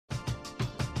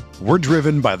We're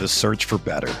driven by the search for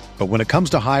better. But when it comes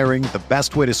to hiring, the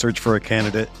best way to search for a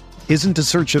candidate isn't to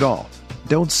search at all.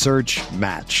 Don't search,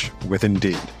 match with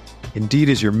Indeed. Indeed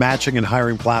is your matching and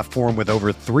hiring platform with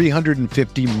over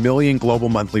 350 million global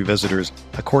monthly visitors,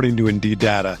 according to Indeed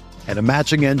data, and a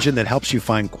matching engine that helps you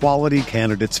find quality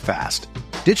candidates fast.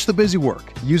 Ditch the busy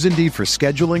work. Use Indeed for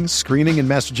scheduling, screening, and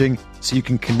messaging so you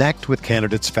can connect with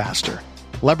candidates faster.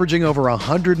 Leveraging over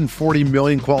 140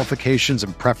 million qualifications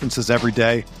and preferences every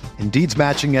day, Indeed's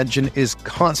matching engine is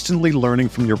constantly learning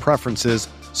from your preferences,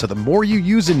 so the more you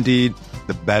use Indeed,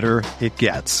 the better it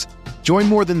gets. Join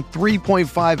more than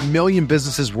 3.5 million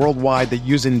businesses worldwide that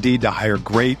use Indeed to hire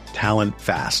great talent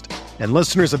fast. And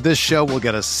listeners of this show will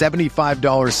get a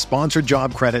 $75 sponsored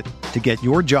job credit to get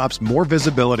your jobs more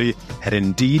visibility at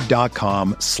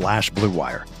Indeed.com/Blue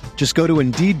Wire. Just go to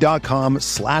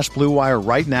Indeed.com/Blue Wire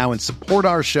right now and support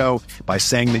our show by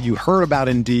saying that you heard about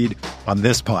Indeed on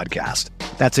this podcast.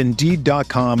 That's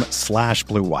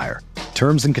Indeed.com/Blue Wire.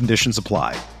 Terms and conditions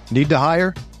apply. Need to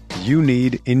hire? You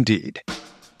need Indeed.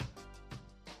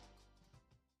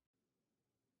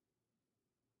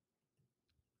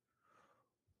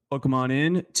 Welcome on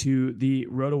in to the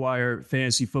RotoWire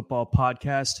Fantasy Football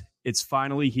Podcast. It's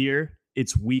finally here.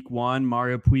 It's week one.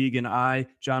 Mario Puig and I,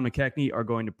 John McKechnie, are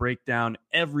going to break down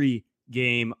every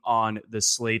game on the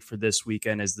slate for this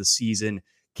weekend as the season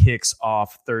kicks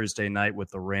off Thursday night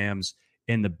with the Rams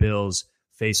and the Bills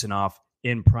facing off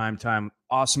in primetime.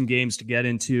 Awesome games to get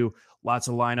into. Lots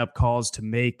of lineup calls to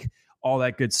make. All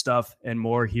that good stuff and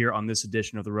more here on this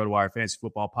edition of the RotoWire Fantasy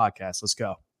Football Podcast. Let's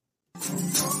go.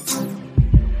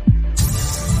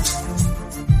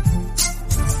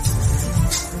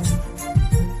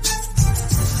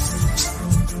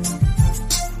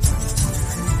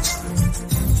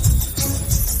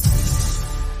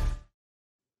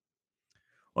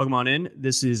 Welcome on in.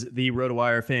 This is the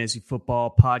RotoWire Fantasy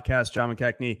Football Podcast. John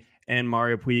McKechnie and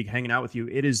Mario Puig hanging out with you.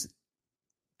 It is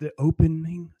the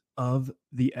opening of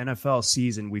the NFL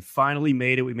season. We finally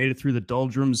made it. We made it through the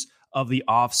doldrums of the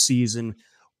off season,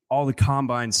 all the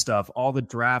combine stuff, all the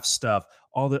draft stuff,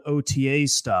 all the OTA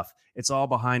stuff. It's all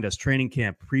behind us. Training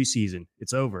camp, preseason,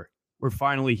 it's over. We're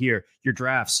finally here. Your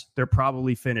drafts, they're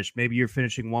probably finished. Maybe you're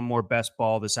finishing one more best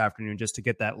ball this afternoon just to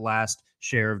get that last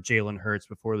share of Jalen Hurts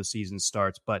before the season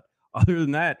starts. But other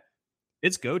than that,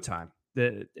 it's go time.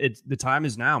 The time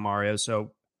is now, Mario.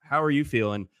 So how are you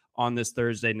feeling on this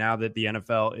Thursday now that the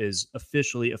NFL is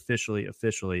officially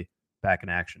back in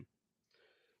action?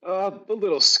 A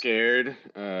little scared.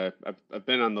 I've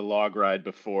been on the log ride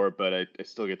before, but I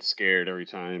still get scared every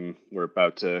time we're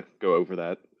about to go over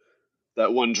that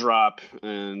one drop,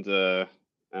 and I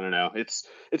don't know. It's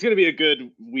going to be a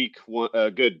good week, a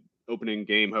good opening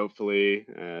game. Hopefully,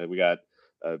 we got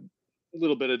a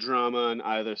little bit of drama on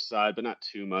either side, but not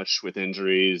too much with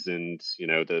injuries. And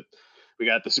we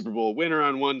got the Super Bowl winner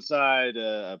on one side,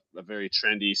 a very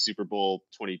trendy Super Bowl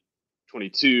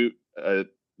 2022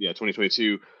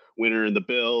 winner in the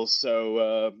Bills.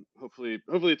 So hopefully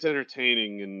it's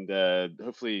entertaining, and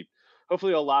hopefully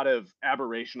a lot of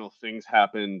aberrational things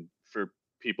happen for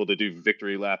people to do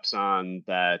victory laps on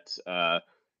that,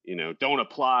 don't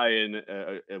apply in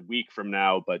a week from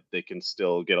now, but they can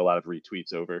still get a lot of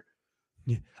retweets over.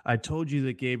 Yeah, I told you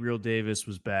that Gabriel Davis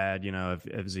was bad,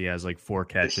 if he has like 4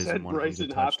 catches and one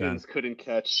Bryson Hopkins couldn't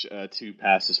catch 2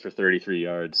 passes for 33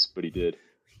 yards, but he did.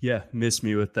 Yeah, miss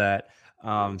me with that.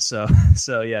 So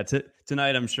yeah,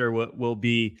 tonight I'm sure will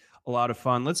be a lot of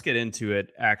fun. Let's get into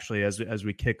it, actually, as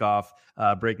we kick off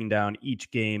breaking down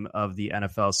each game of the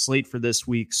NFL slate for this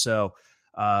week. So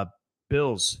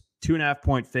Bills,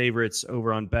 2.5-point favorites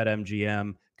over on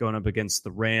BetMGM, going up against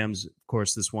the Rams. Of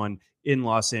course, this one in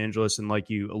Los Angeles. And like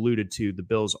you alluded to, the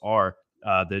Bills are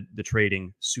the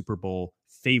trading Super Bowl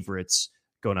favorites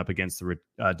going up against the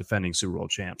defending Super Bowl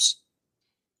champs.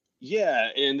 Yeah,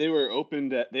 and they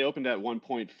opened at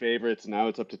 1-point favorites. Now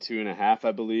it's up to 2.5,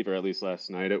 I believe, or at least last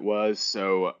night it was.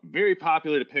 So very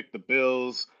popular to pick the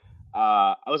Bills.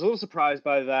 I was a little surprised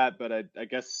by that, but I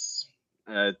guess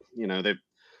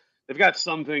they've got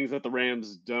some things that the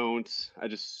Rams don't. I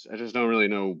just don't really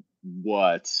know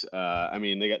what. I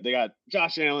mean, they got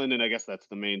Josh Allen, and I guess that's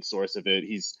the main source of it.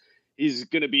 He's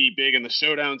going to be big in the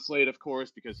showdown slate, of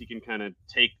course, because he can kind of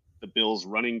take the Bills'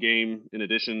 running game in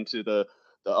addition to the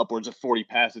upwards of 40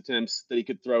 pass attempts that he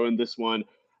could throw in this one.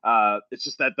 It's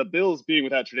just that the Bills being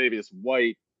without Tre'Davious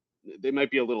White, they might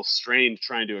be a little strained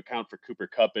trying to account for Cooper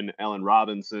Kupp and Allen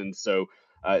Robinson. So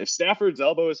if Stafford's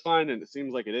elbow is fine, and it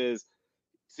seems like it is,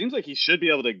 seems like he should be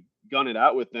able to gun it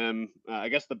out with them. I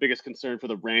guess the biggest concern for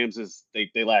the Rams is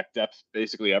they lack depth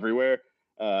basically everywhere.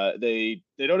 They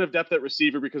don't have depth at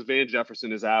receiver because Van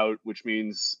Jefferson is out, which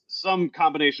means some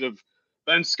combination of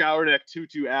Ben Skowronek,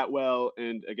 Tutu Atwell,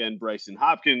 and again Bryson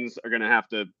Hopkins are going to have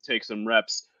to take some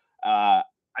reps. I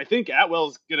think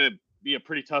Atwell's going to be a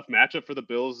pretty tough matchup for the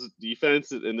Bills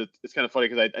defense, and it's kind of funny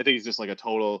because I think he's just like a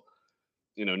total,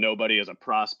 nobody as a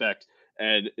prospect.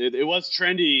 And it was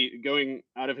trendy going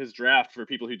out of his draft for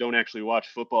people who don't actually watch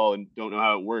football and don't know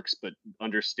how it works, but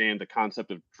understand the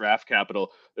concept of draft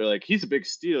capital. They're like, he's a big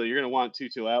steal. You're going to want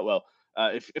Tutu Atwell.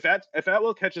 If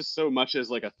Atwell catches so much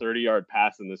as like a 30-yard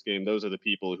pass in this game, those are the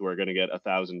people who are going to get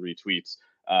 1,000 retweets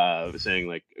saying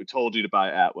like, told you to buy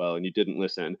Atwell and you didn't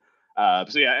listen.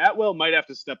 So yeah, Atwell might have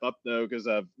to step up though, because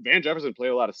Van Jefferson played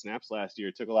a lot of snaps last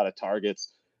year, took a lot of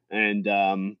targets, and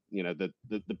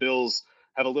the Bills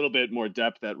have a little bit more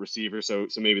depth at receiver, so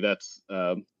maybe that's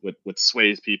what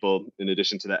sways people in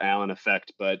addition to the Allen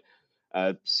effect. But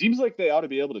seems like they ought to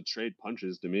be able to trade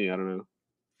punches to me. I don't know.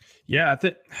 Yeah, I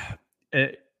think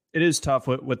it is tough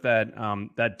with that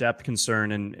that depth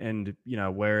concern, and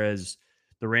whereas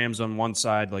the Rams on one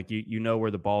side, like you know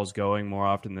where the ball's going more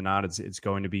often than not, it's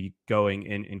going to be going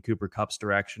in Cooper Kupp's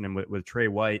direction, and with Trey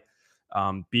White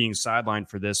being sidelined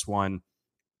for this one,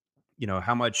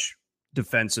 how much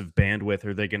defensive bandwidth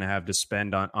are they going to have to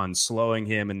spend on slowing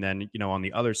him? And then, on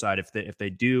the other side, if they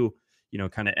do,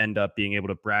 kind of end up being able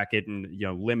to bracket and,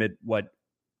 limit what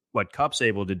Kupp's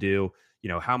able to do,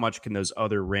 how much can those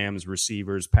other Rams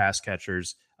receivers, pass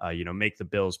catchers, make the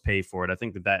Bills pay for it? I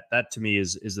think that to me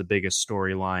is the biggest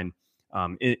storyline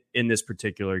in this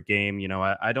particular game.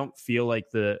 I don't feel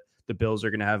like the Bills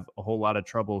are going to have a whole lot of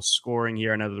trouble scoring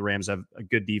here. I know the Rams have a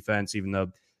good defense, even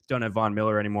though don't have Von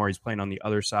Miller anymore. He's playing on the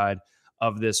other side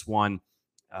of this one.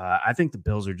 I think the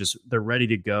Bills are they're ready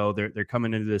to go. They're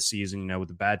coming into this season,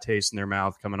 with a bad taste in their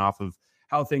mouth, coming off of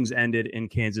how things ended in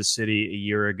Kansas City a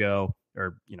year ago,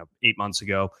 or 8 months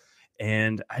ago.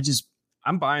 And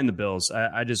I'm buying the Bills.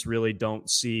 I just really don't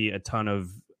see a ton of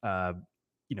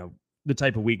the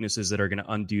type of weaknesses that are going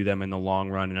to undo them in the long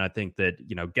run. And I think that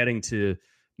getting to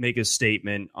make a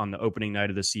statement on the opening night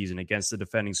of the season against the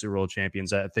defending Super Bowl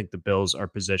champions, I think the Bills are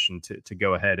positioned to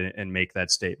go ahead and make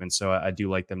that statement. So I do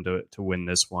like them to win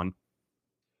this one.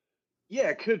 Yeah,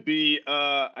 it could be.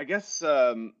 I guess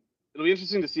it'll be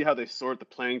interesting to see how they sort the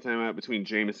playing time out between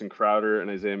Jamison Crowder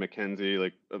and Isaiah McKenzie.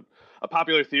 Like a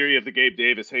popular theory of the Gabe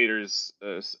Davis haters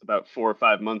about 4 or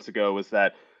 5 months ago was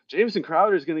that Jamison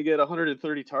Crowder is going to get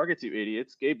 130 targets, you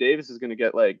idiots. Gabe Davis is going to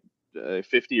get like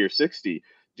 50 or 60.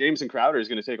 Jamison Crowder is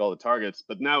going to take all the targets,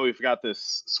 but now we've got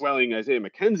this swelling Isaiah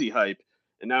McKenzie hype,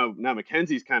 and now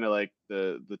McKenzie's kind of like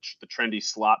the trendy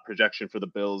slot projection for the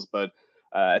Bills. But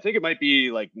I think it might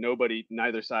be like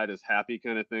neither side is happy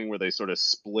kind of thing, where they sort of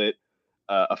split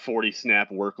a 40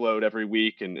 snap workload every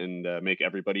week and make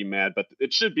everybody mad. But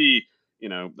it should be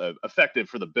effective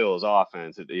for the Bills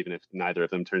offense, even if neither of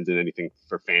them turns in anything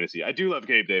for fantasy. I do love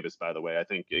Gabe Davis, by the way. I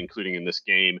think including in this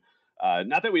game.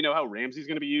 Not that we know how Ramsey's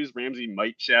going to be used. Ramsey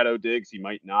might shadow Diggs. He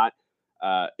might not.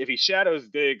 If he shadows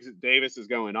Diggs, Davis is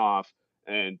going off.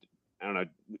 And I don't know.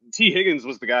 T. Higgins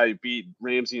was the guy who beat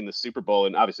Ramsey in the Super Bowl.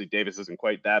 And obviously Davis isn't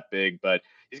quite that big, but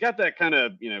he's got that kind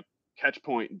of, catch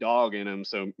point dog in him.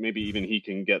 So maybe even he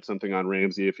can get something on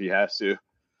Ramsey if he has to.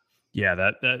 Yeah,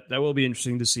 that will be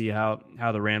interesting to see how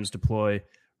the Rams deploy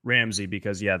Ramsey,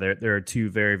 because there are two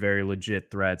very, very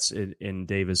legit threats in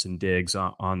Davis and Diggs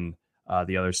on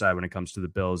the other side when it comes to the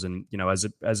Bills. And,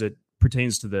 as it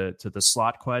pertains to the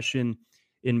slot question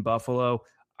in Buffalo,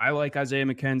 I like Isaiah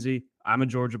McKenzie. I'm a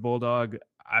Georgia Bulldog.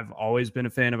 I've always been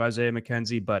a fan of Isaiah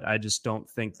McKenzie, but I just don't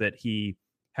think that he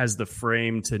has the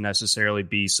frame to necessarily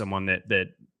be someone that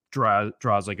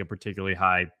draws like a particularly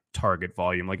high target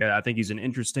volume. Like, I think he's an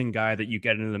interesting guy that you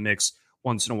get into the mix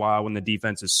once in a while when the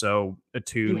defense is so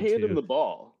attuned. You hand him the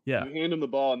ball. Yeah. You hand him the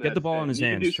ball. And get the ball in his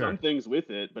hands. He can do some things with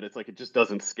it, but it's like it just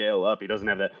doesn't scale up. He doesn't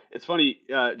have that. It's funny.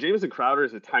 Jamison Crowder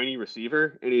is a tiny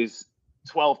receiver, and he's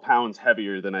 12 pounds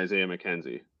heavier than Isaiah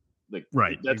McKenzie. Like,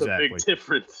 right. That's exactly. a big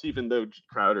difference, even though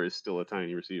Crowder is still a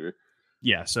tiny receiver.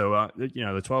 Yeah. So,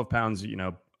 the 12 pounds,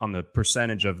 on the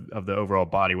percentage of the overall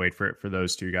body weight for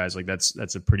those two guys, like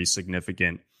that's a pretty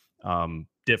significant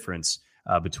difference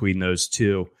between those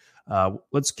two.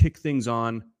 Let's kick things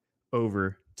on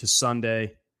over to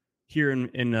Sunday here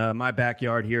in my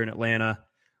backyard here in Atlanta.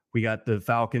 We got the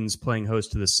Falcons playing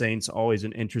host to the Saints. Always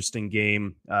an interesting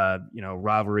game,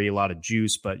 rivalry, a lot of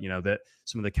juice, but that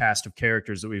some of the cast of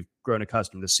characters that we've grown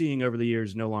accustomed to seeing over the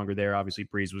years no longer there. Obviously,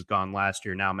 Breeze was gone last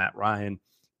year. Now Matt Ryan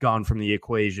gone from the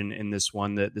equation in this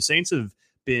one. The Saints have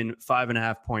been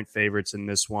 5.5-point favorites in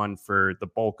this one for the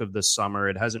bulk of the summer.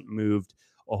 It hasn't moved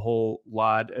a whole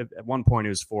lot. At one point it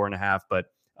was 4.5, but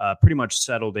pretty much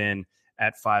settled in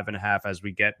at 5.5 as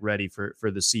we get ready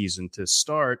for the season to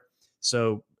start.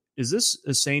 So is this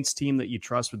a Saints team that you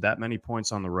trust with that many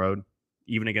points on the road,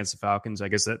 even against the Falcons? I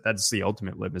guess that's the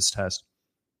ultimate litmus test.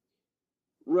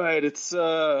 Right. It's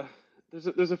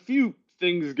there's a few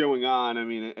things going on. I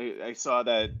mean, I saw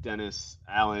that Dennis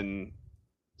Allen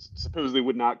supposedly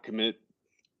would not commit,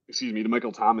 to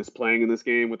Michael Thomas playing in this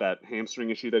game with that hamstring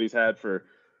issue that he's had for,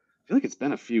 I feel like it's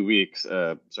been a few weeks.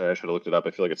 Sorry, I should have looked it up.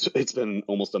 I feel like it's been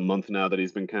almost a month now that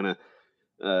he's been kind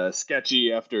of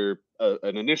sketchy after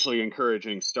an initially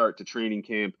encouraging start to training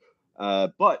camp.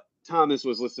 But Thomas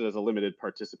was listed as a limited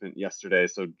participant yesterday.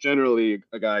 So generally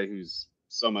a guy who's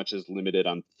so much as limited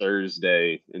on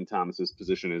Thursday in Thomas's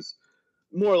position is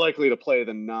more likely to play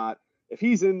than not. If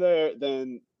he's in there,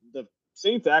 then the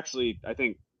Saints actually, I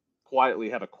think, quietly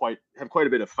have quite a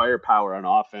bit of firepower on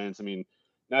offense. I mean,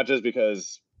 not just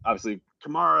because obviously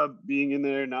Kamara being in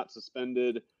there, not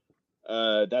suspended,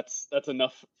 that's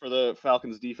enough for the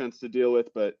Falcons defense to deal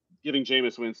with, but giving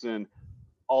Jameis Winston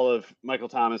all of Michael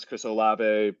Thomas, Chris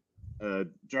Olave,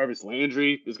 Jarvis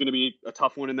Landry is going to be a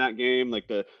tough one in that game. Like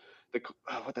the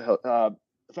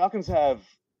Falcons have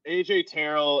AJ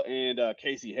Terrell and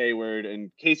Casey Hayward,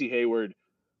 and Casey Hayward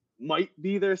might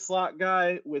be their slot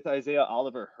guy with Isaiah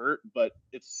Oliver hurt, but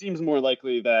it seems more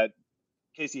likely that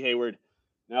Casey Hayward,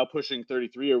 now pushing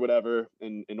 33 or whatever,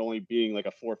 and only being like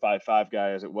a 4.55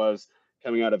 guy as it was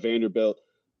coming out of Vanderbilt,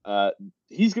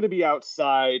 he's going to be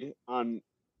outside on.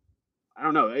 I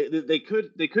don't know. They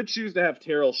could choose to have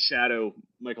Terrell shadow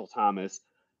Michael Thomas.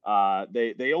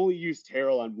 They only used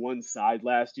Terrell on one side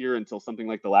last year until something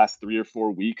like the last 3 or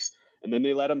 4 weeks. And then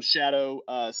they let him shadow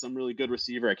some really good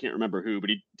receiver. I can't remember who, but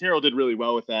Terrell did really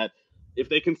well with that. If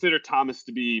they consider Thomas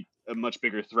to be a much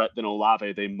bigger threat than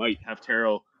Olave, they might have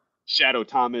Terrell shadow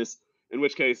Thomas, in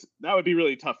which case that would be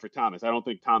really tough for Thomas. I don't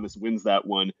think Thomas wins that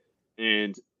one.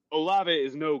 And Olave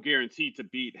is no guarantee to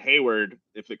beat Hayward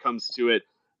if it comes to it,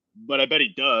 but I bet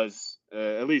he does.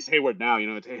 At least Hayward now,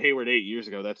 it's Hayward 8 years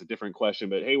ago. That's a different question,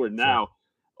 but Hayward now,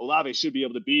 Olave should be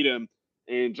able to beat him.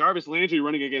 And Jarvis Landry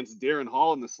running against Darren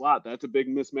Hall in the slot, that's a big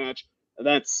mismatch.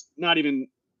 That's not even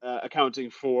accounting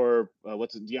for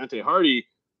Deontay Hardy,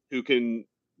 who can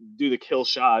do the kill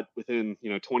shot within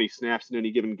 20 snaps in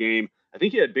any given game. I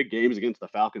think he had big games against the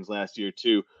Falcons last year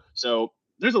too. So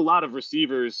there's a lot of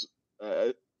receivers.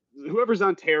 Whoever's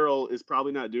on Terrell is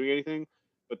probably not doing anything,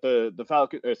 but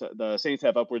the Saints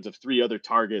have upwards of 3 other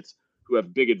targets who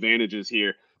have big advantages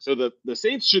here. So the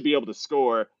Saints should be able to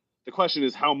score. The question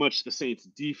is how much the Saints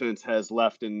defense has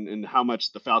left and how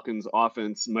much the Falcons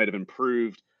offense might have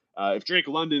improved. If Drake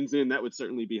London's in, that would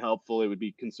certainly be helpful. It would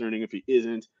be concerning if he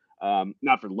isn't.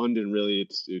 Not for London, really.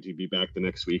 He'd be back the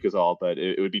next week is all, but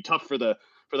it would be tough for the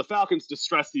Falcons to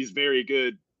stress these very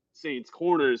good Saints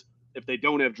corners if they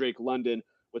don't have Drake London.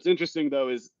 What's interesting, though,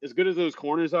 is as good as those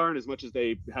corners are and as much as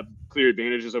they have clear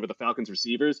advantages over the Falcons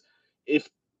receivers, if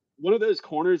one of those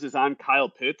corners is on Kyle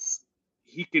Pitts,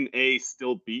 he can, A,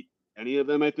 still beat any of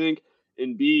them, I think,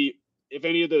 and B, if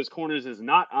any of those corners is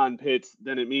not on Pitts,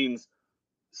 then it means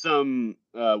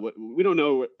we don't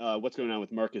know what's going on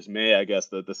with Marcus May, I guess,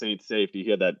 the Saints safety. He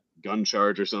had that gun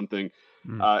charge or something.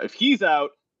 If he's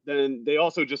out, then they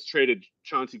also just traded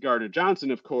Chauncey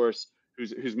Gardner-Johnson, of course,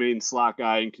 who's main slot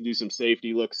guy and can do some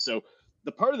safety looks. So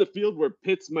the part of the field where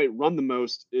Pitts might run the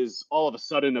most is all of a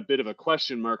sudden a bit of a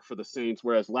question mark for the Saints,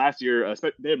 whereas last year,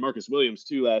 they had Marcus Williams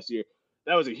too last year.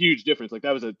 That was a huge difference. Like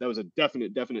that was a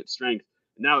definite strength.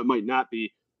 Now it might not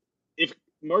be. If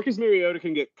Marcus Mariota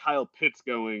can get Kyle Pitts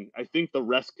going, I think the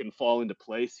rest can fall into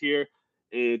place here.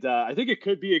 And I think it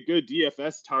could be a good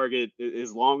DFS target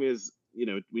as long as, we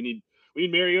need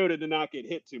Mariota to not get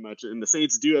hit too much. And the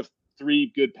Saints do have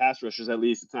 3 good pass rushers at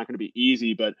least. It's not going to be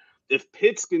easy, but if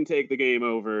Pitts can take the game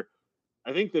over,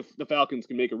 I think the Falcons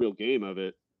can make a real game of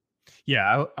it.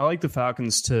 Yeah, I like the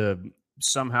Falcons to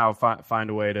somehow find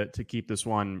a way to keep this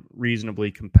one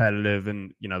reasonably competitive.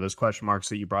 And, those question marks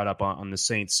that you brought up on the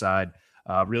Saints side,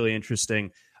 really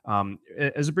interesting.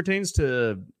 As it pertains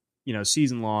to,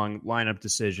 season-long lineup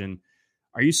decision,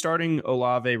 are you starting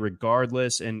Olave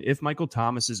regardless? And if Michael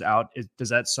Thomas is out, does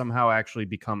that somehow actually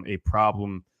become a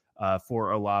problem for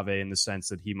Olave in the sense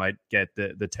that he might get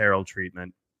the Terrell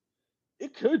treatment?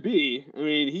 It could be. I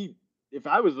mean, if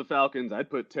I was the Falcons, I'd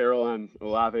put Terrell on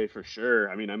Olave for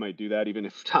sure. I mean, I might do that even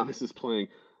if Thomas is playing.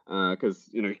 Because,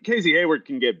 Casey Hayward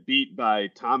can get beat by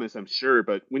Thomas, I'm sure.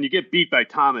 But when you get beat by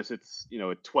Thomas, it's, a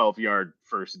 12-yard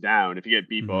first down. If you get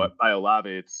beat by Olave,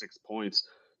 it's 6 points.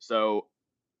 So,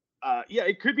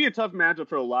 it could be a tough matchup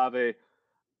for Olave.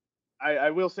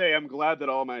 I will say I'm glad that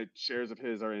all my shares of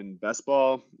his are in best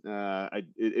ball.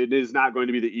 It is not going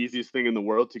to be the easiest thing in the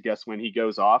world to guess when he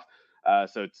goes off.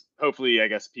 So it's hopefully, I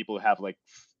guess, people have like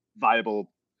viable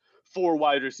 4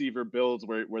 wide receiver builds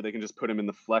where they can just put him in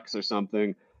the flex or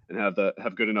something and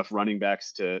have good enough running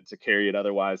backs to carry it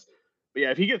otherwise. But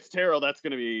yeah, if he gets Terrell, that's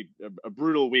going to be a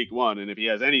brutal week 1. And if he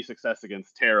has any success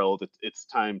against Terrell, it's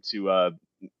time to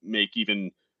make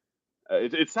even.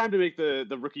 It's time to make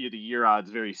the rookie of the year odds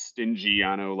very stingy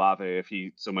on Olave if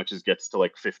he so much as gets to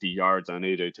like 50 yards on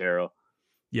AJ Terrell.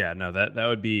 Yeah, no, that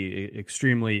would be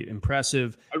extremely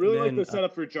impressive. I really like the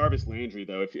setup for Jarvis Landry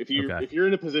though. If you're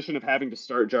in a position of having to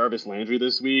start Jarvis Landry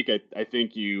this week, I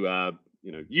think you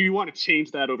want to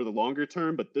change that over the longer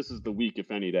term, but this is the week, if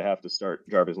any, to have to start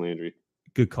Jarvis Landry.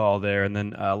 Good call there. And then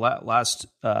last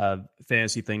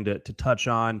fantasy thing to touch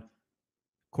on,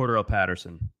 Cordarrelle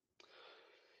Patterson.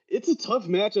 It's a tough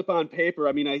matchup on paper.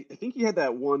 I mean, I think he had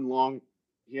that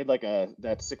he had like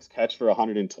that 6 catch for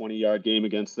 120-yard game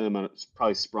against them. It's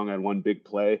probably sprung on one big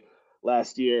play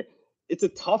last year. It's a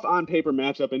tough on paper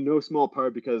matchup in no small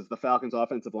part because the Falcons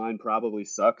offensive line probably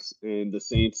sucks and the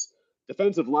Saints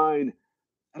defensive line.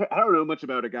 I don't know much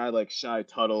about a guy like Shy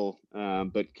Tuttle,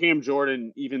 but Cam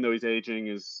Jordan, even though he's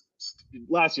aging,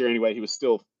 last year anyway, he was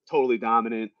still totally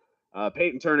dominant.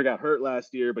 Peyton Turner got hurt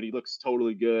last year, but he looks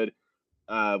totally good.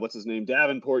 What's his name?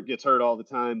 Davenport gets hurt all the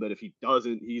time, but if he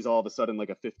doesn't, he's all of a sudden like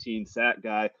a 15 sack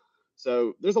guy.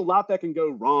 So there's a lot that can go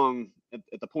wrong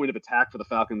at the point of attack for the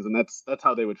Falcons, and that's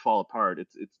how they would fall apart.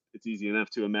 It's easy enough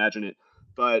to imagine it.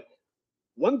 But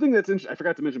one thing that's interesting, I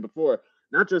forgot to mention before,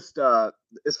 not just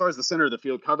as far as the center of the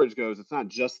field coverage goes, it's not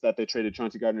just that they traded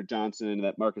Chauncey Gardner-Johnson,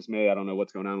 that Marcus May, I don't know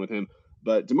what's going on with him,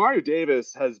 but Demario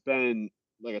Davis has been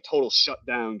like a total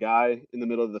shutdown guy in the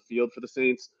middle of the field for the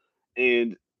Saints,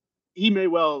 and he may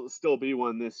well still be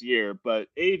one this year, but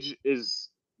age is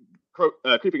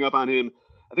creeping up on him.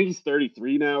 I think he's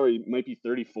 33 now, or he might be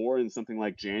 34 in something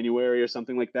like January or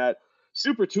something like that.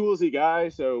 Super toolsy guy,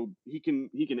 so he can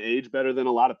age better than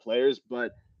a lot of players,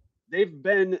 but they've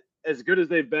been as good as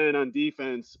they've been on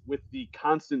defense with the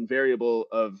constant variable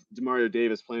of Demario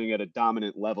Davis playing at a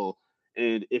dominant level.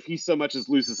 And if he so much as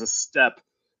loses a step,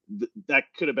 that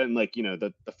could have been like,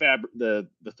 the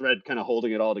thread kind of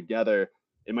holding it all together.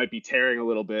 It might be tearing a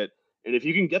little bit. And if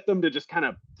you can get them to just kind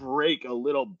of break a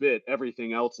little bit,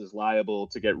 everything else is liable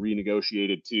to get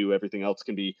renegotiated too. Everything else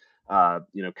can be,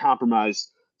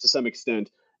 compromised to some extent.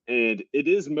 And it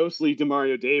is mostly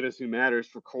Demario Davis who matters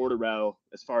for Cordarrelle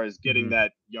as far as getting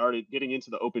that yardage, getting into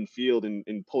the open field and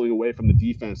pulling away from the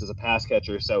defense as a pass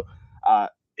catcher. So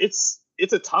it's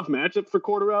a tough matchup for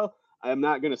Cordarrelle. I'm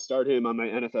not going to start him on my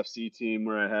NFFC team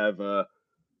where I have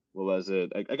what was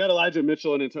it? I got Elijah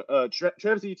Mitchell and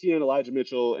Travis Etienne, Elijah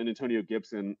Mitchell, and Antonio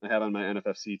Gibson. I have on my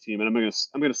NFFC team, and I'm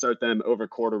gonna start them over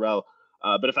Cordarrelle.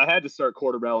 But if I had to start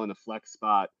Cordarrelle in a flex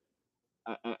spot,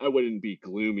 I wouldn't be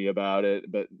gloomy about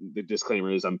it. But the disclaimer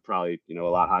is I'm probably a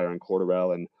lot higher on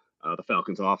Cordarrelle and the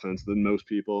Falcons' offense than most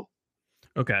people.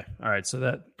 Okay, all right. So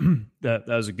that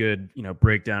was a good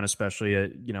breakdown, especially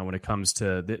when it comes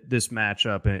to this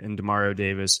matchup and Demario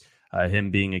Davis,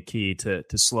 him being a key to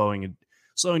slowing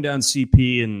down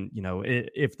CP, and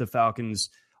if the Falcons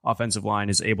offensive line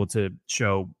is able to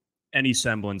show any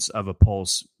semblance of a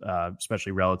pulse,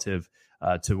 especially relative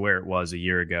to where it was a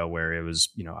year ago, where it was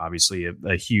obviously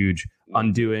a huge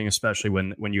undoing, especially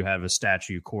when you have a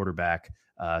statue quarterback,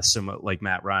 somewhat like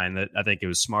Matt Ryan. That I think it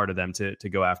was smart of them to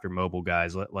go after mobile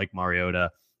guys like Mariota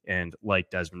and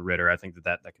like Desmond Ridder. I think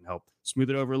that can help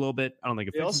smooth it over a little bit. I don't think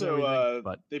it fixes everything,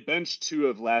 but they benched 2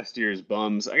 of last year's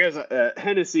bums. I guess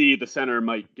Hennessy, the center,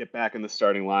 might get back in the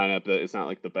starting lineup. It's not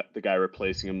like the guy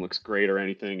replacing him looks great or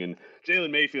anything. And Jalen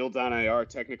Mayfield's on IR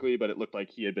technically, but it looked like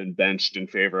he had been benched in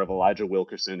favor of Elijah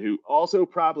Wilkerson, who also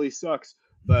probably sucks.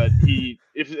 But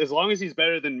as long as he's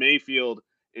better than Mayfield,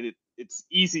 and it's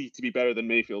easy to be better than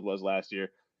Mayfield was last year,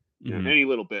 any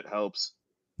little bit helps.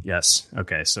 Yes.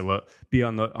 Okay. So we'll be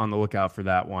on the lookout for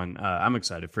that one. I'm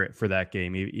excited for that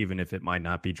game, even if it might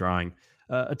not be drawing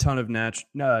a ton of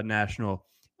national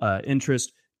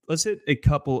interest. Let's hit a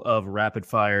couple of rapid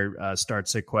fire start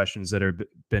sit questions that have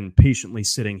been patiently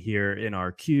sitting here in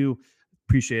our queue.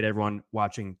 Appreciate everyone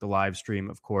watching the live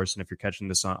stream, of course. And if you're catching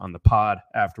this on the pod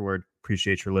afterward,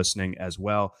 appreciate your listening as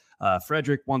well.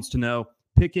 Frederick wants to know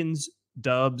Pickens,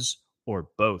 Dubs, or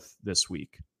both this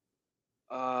week.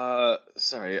 The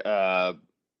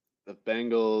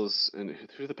Bengals and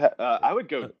through I would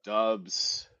go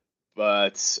Dubs,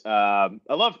 but I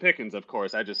love Pickens, of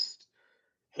course. I just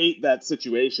hate that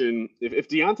situation. If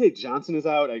Deontay Johnson is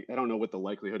out, I don't know what the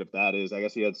likelihood of that is. I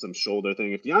guess he had some shoulder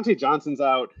thing. If Deontay Johnson's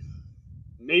out,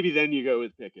 maybe then you go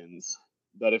with Pickens.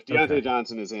 But if Deontay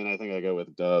Johnson is in, I think I go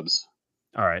with Doubs.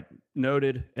 All right,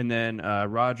 noted. And then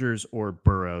Rodgers or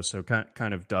Burrow. So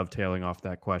kind of dovetailing off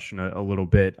that question a little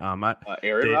bit.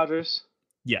 Aaron Rodgers?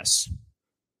 Yes.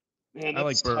 Man, I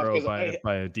like Burrow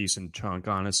by a decent chunk,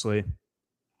 honestly.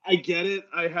 I get it.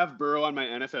 I have Burrow on my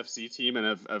NFFC team,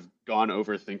 and I've gone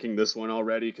overthinking this one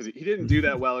already because he didn't do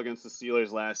that well against the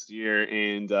Steelers last year,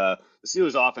 and the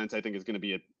Steelers' offense I think is going to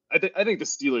be I think the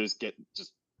Steelers get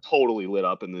just totally lit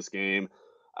up in this game.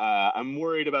 I'm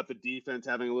worried about the defense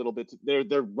having a little bit.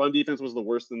 Their run defense was the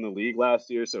worst in the league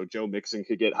last year, so Joe Mixon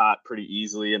could get hot pretty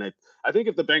easily. And I think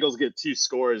if the Bengals get 2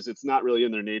 scores, it's not really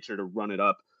in their nature to run it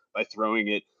up by throwing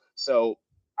it. So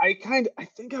I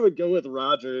think I would go with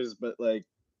Rodgers, but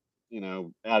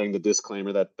adding the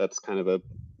disclaimer that's kind of a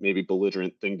maybe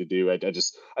belligerent thing to do. I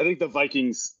think the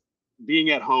Vikings being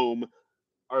at home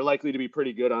are likely to be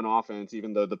pretty good on offense,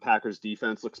 even though the Packers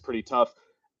defense looks pretty tough.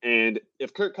 And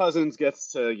if Kirk Cousins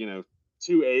gets to,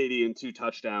 280 and 2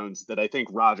 touchdowns, that I think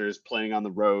Rodgers playing on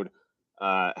the road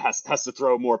has to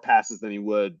throw more passes than he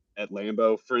would at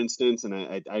Lambeau, for instance. And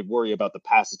I worry about the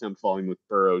pass attempt falling with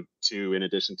Burrow too, in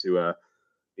addition to,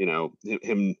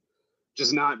 him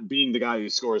just not being the guy who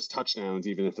scores touchdowns,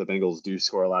 even if the Bengals do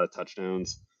score a lot of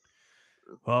touchdowns.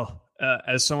 Well,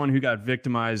 as someone who got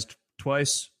victimized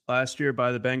twice last year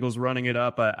by the Bengals running it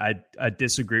up, I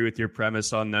disagree with your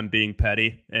premise on them being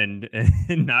petty and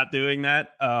not doing that.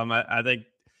 I think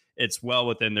it's well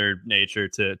within their nature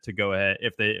to go ahead.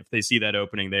 If they see that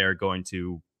opening, they are going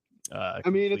to.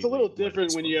 It's a little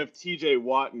different when you have T.J.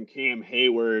 Watt and Cam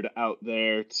Hayward out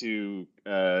there to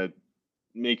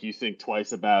make you think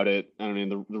twice about it. I mean,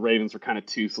 the Ravens were kind of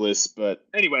toothless, but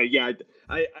anyway, yeah.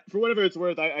 I for whatever it's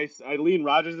worth, I lean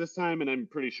Rodgers this time, and I'm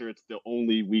pretty sure it's the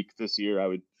only week this year I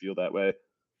would feel that way.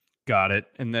 Got it.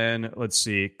 And then let's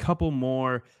see, a couple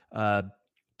more.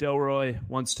 Delroy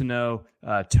wants to know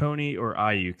Tony or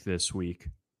Ayuk this week.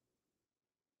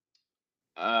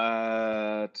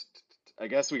 I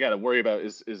guess we got to worry about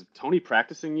is Tony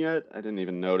practicing yet? I didn't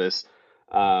even notice.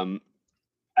 I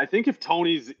think if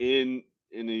Tony's in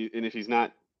and if he's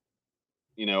not,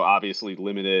 obviously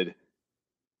limited,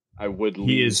 I would.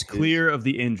 He is clear of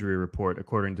the injury report,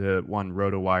 according to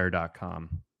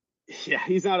RotoWire.com. Yeah,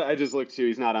 he's not. I just looked too.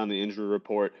 He's not on the injury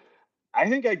report. I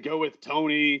think I'd go with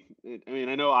Tony. I mean,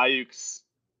 I know Ayuk's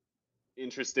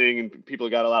interesting and people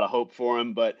got a lot of hope for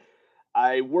him, but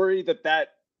I worry that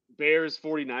Bears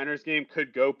 49ers game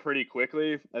could go pretty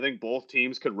quickly. I think both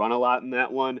teams could run a lot in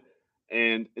that one.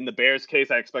 And in the Bears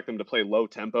case, I expect them to play low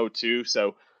tempo too.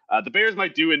 So the Bears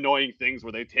might do annoying things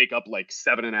where they take up like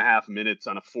 7.5 minutes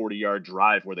on a 40-yard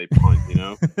drive where they punt,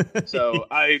 So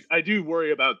I do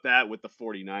worry about that with the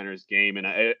 49ers game. And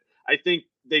I think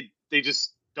they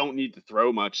just don't need to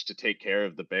throw much to take care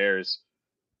of the Bears.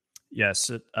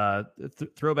 Yes,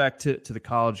 throwback to the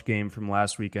college game from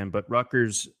last weekend, but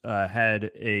Rutgers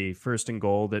had a 1st and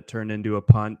goal that turned into a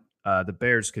punt. The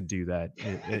Bears could do that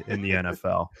in the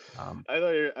NFL.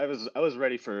 I was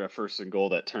ready for a 1st and goal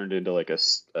that turned into like a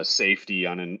safety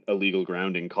on an illegal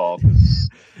grounding call.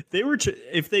 They were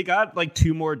if they got like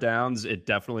 2 more downs, it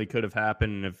definitely could have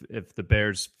happened. And if the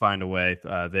Bears find a way,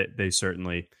 they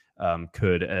certainly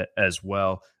could as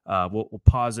well. We'll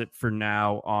pause it for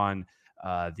now on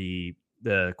the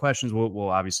questions. We'll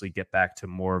obviously get back to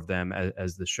more of them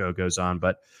as the show goes on.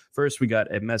 But first, we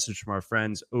got a message from our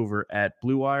friends over at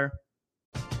Blue Wire.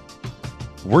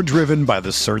 We're driven by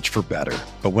the search for better.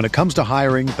 But when it comes to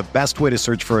hiring, the best way to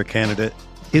search for a candidate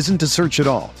isn't to search at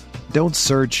all. Don't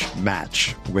search,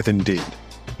 match with Indeed.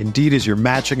 Indeed is your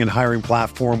matching and hiring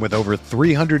platform with over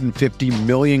 350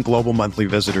 million global monthly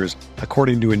visitors,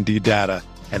 according to Indeed data,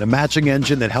 and a matching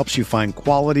engine that helps you find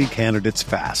quality candidates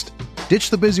fast.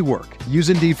 Ditch the busy work. Use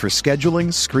Indeed for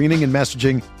scheduling, screening, and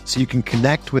messaging so you can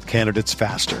connect with candidates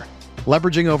faster.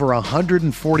 Leveraging over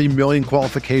 140 million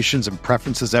qualifications and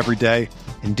preferences every day,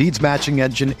 Indeed's matching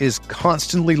engine is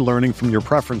constantly learning from your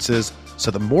preferences,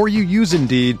 so the more you use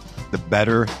Indeed, the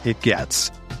better it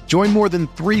gets. Join more than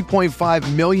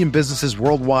 3.5 million businesses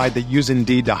worldwide that use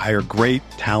Indeed to hire great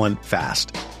talent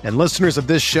fast. And listeners of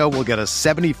this show will get a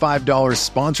 $75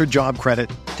 sponsored job credit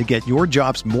to get your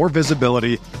jobs more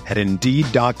visibility at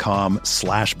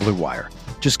Indeed.com/Blue Wire.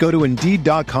 Just go to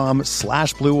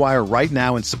Indeed.com/Blue Wire right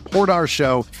now and support our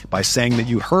show by saying that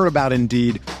you heard about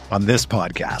Indeed on this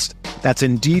podcast. That's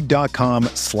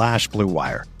Indeed.com/Blue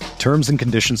Wire. Terms and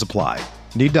conditions apply.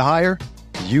 Need to hire?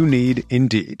 You need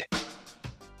Indeed.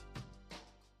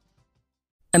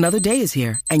 Another day is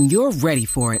here, and you're ready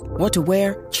for it. What to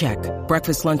wear? Check.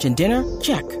 Breakfast, lunch, and dinner?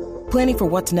 Check. Planning for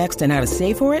what's next and how to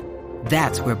save for it?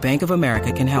 That's where Bank of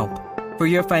America can help. For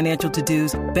your financial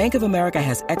to-dos, Bank of America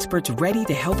has experts ready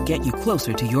to help get you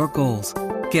closer to your goals.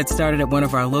 Get started at one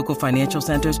of our local financial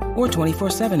centers or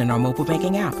 24/7 in our mobile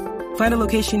banking app. Find a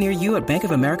location near you at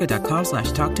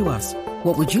bankofamerica.com/talktous.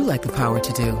 What would you like the power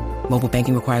to do? Mobile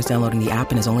banking requires downloading the app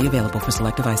and is only available for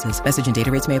select devices. Message and data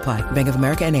rates may apply. Bank of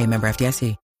America N.A., member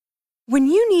FDIC. When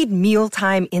you need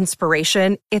mealtime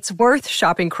inspiration, it's worth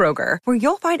shopping Kroger, where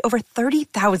you'll find over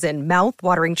 30,000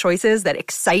 mouth-watering choices that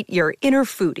excite your inner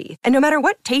foodie. And no matter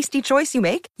what tasty choice you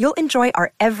make, you'll enjoy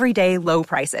our everyday low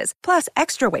prices, plus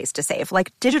extra ways to save,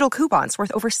 like digital coupons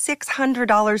worth over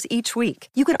 $600 each week.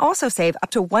 You can also save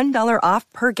up to $1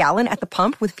 off per gallon at the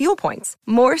pump with fuel points.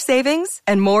 More savings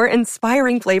and more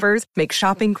inspiring flavors make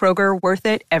shopping Kroger worth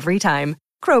it every time.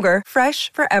 Kroger,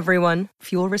 fresh for everyone.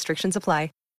 Fuel restrictions apply.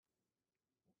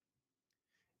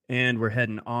 And we're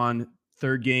heading on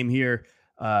third game here.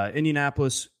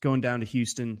 Indianapolis going down to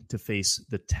Houston to face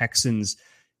the Texans.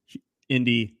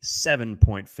 Indy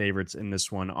 7-point favorites in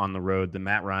this one on the road. The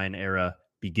Matt Ryan era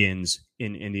begins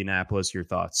in Indianapolis. Your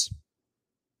thoughts?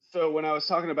 So when I was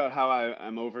talking about how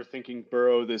I'm overthinking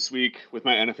Burrow this week with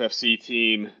my NFFC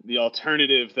team, the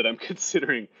alternative that I'm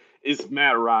considering is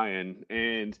Matt Ryan.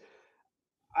 And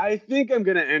I think I'm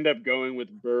going to end up going with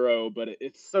Burrow, but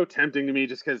it's so tempting to me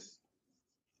just because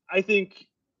I think,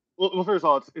 well, first of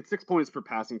all, it's 6 points per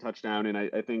passing touchdown, and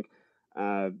I think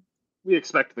we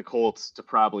expect the Colts to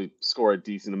probably score a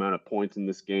decent amount of points in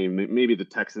this game. Maybe the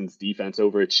Texans' defense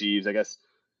overachieves. I guess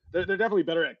they're definitely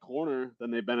better at corner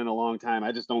than they've been in a long time.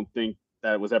 I just don't think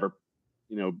that was ever,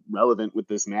 relevant with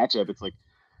this matchup. It's like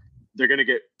they're going to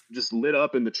get just lit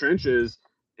up in the trenches,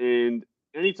 and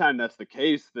anytime that's the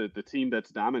case, the team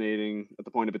that's dominating at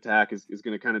the point of attack is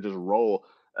going to kind of just roll.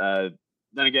 Then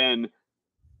again,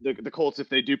 the Colts, if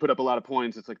they do put up a lot of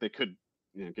points, it's like they could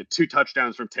get 2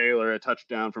 touchdowns from Taylor, a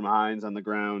touchdown from Hines on the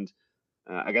ground.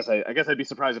 I guess I'd be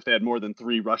surprised if they had more than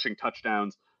 3 rushing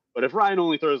touchdowns. But if Ryan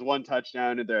only throws 1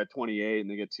 touchdown and they're at 28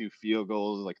 and they get 2 field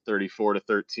goals, like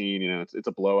 34-13, it's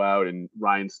a blowout and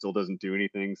Ryan still doesn't do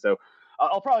anything. So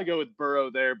I'll probably go with Burrow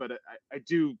there, but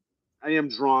I am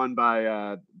drawn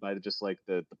by just like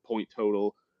the point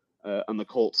total on the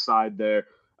Colts side there.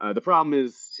 The problem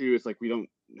is too, it's like we don't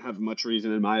have much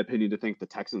reason, in my opinion, to think the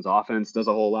Texans offense does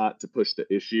a whole lot to push the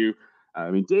issue.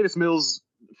 Davis Mills,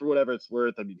 for whatever it's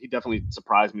worth, he definitely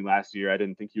surprised me last year. I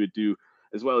didn't think he would do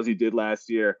as well as he did last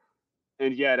year.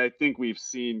 And yet I think we've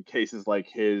seen cases like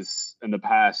his in the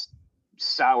past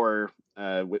sour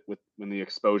with when the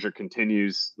exposure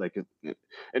continues, like an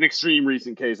extreme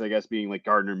recent case, I guess, being like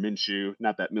Gardner Minshew.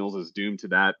 Not that Mills is doomed to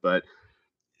that, but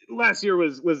last year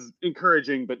was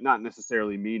encouraging, but not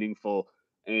necessarily meaningful.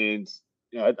 And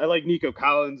I like Nico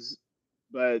Collins,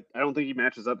 but I don't think he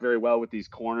matches up very well with these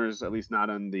corners, at least not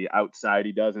on the outside.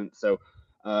 He doesn't. So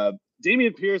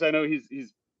Dameon Pierce, I know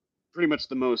he's pretty much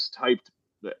the most hyped,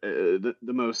 the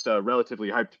most relatively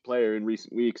hyped player in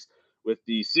recent weeks with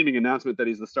the seeming announcement that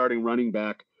he's the starting running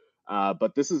back.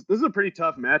 But this is a pretty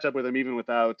tough matchup with him, even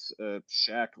without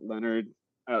Shaq Leonard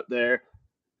out there.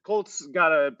 Colts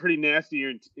got a pretty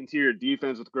nasty interior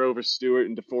defense with Grover Stewart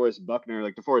and DeForest Buckner.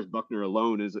 Like DeForest Buckner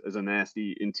alone is a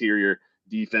nasty interior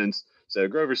defense. So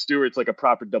Grover Stewart's like a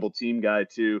proper double team guy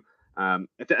too. I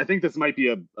think this might be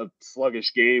a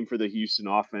sluggish game for the Houston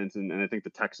offense, and I think the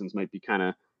Texans might be kind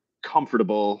of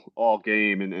comfortable all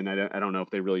game. And I don't know if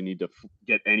they really need to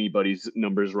get anybody's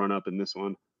numbers run up in this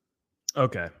one.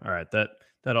 Okay, all right,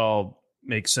 that all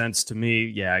makes sense to me.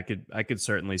 Yeah, I could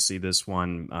certainly see this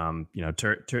one.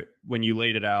 When you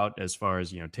laid it out as far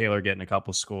as Taylor getting a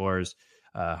couple scores,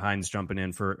 Hines jumping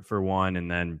in for one, and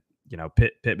then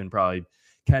Pittman probably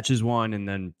catches one, and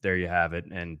then there you have it.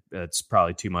 And it's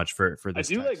probably too much for this.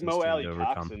 I do like Mo Alley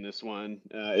Cox in this one.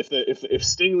 If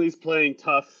Stingley's playing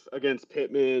tough against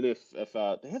Pittman, if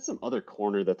they had some other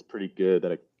corner that's pretty good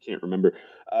that I can't remember.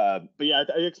 But yeah,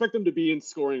 I expect them to be in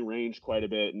scoring range quite a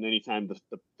bit. And anytime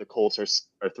the Colts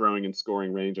are throwing in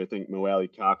scoring range, I think Mo Alley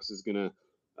Cox is gonna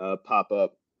pop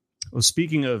up. Well,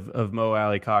 speaking of Mo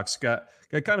Alley Cox, got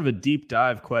kind of a deep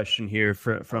dive question here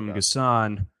from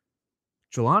Gassan.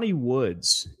 Jelani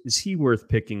Woods, is he worth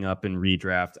picking up in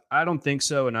redraft? I don't think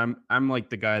so, and I'm like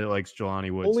the guy that likes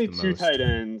Jelani Woods only the two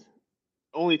most.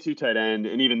 Only two tight end,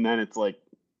 and even then it's like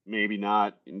maybe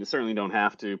not. And you certainly don't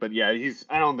have to, but yeah,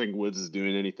 I don't think Woods is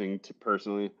doing anything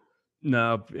personally.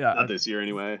 No, yeah, not this year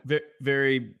anyway.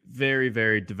 Very, very,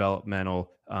 very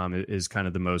developmental. Is kind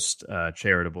of the most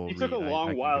charitable. He took a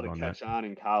long while to catch on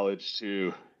in college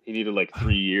too. He needed like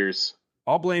 3 years.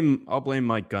 I'll blame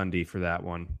Mike Gundy for that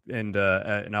one, and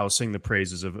I'll sing the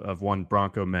praises of one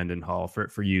Bronco Mendenhall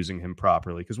for using him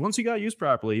properly, because once he got used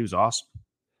properly, he was awesome.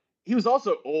 he was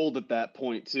also old at that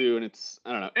point too, and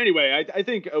I don't know. Anyway, I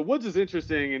think Woods is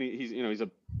interesting, and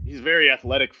he's very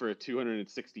athletic for a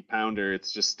 260 pounder.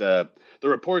 It's just the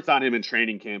reports on him in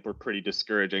training camp were pretty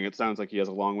discouraging. It sounds like he has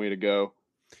a long way to go.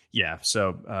 Yeah.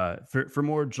 So for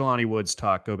more Jelani Woods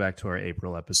talk, go back to our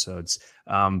April episodes,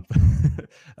 of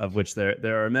which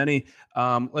there are many.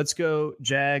 Let's go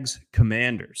Jags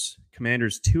Commanders.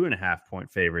 Commanders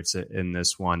 2.5-point favorites in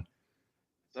this one.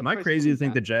 Am I crazy to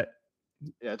think the Jags?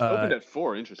 Yeah, it's opened at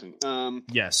 4. Interesting.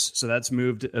 Yes, so that's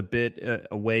moved a bit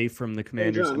away from the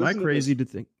Commanders. Hey, John, am I crazy to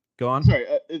think? Go on. Sorry,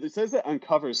 it says that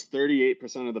uncovers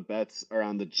 38% of the bets are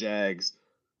on the Jags,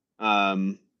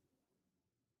 and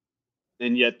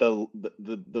yet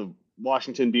the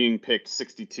Washington being picked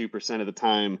 62% of the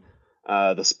time,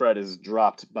 the spread is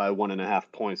dropped by 1.5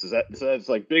 points. So that's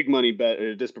like big money bet,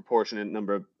 a disproportionate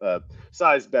number of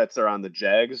size bets are on the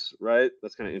Jags, right?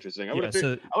 That's kind of interesting. I would have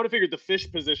figured the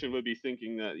fish position would be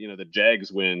thinking that, the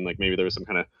Jags win. Like maybe there was some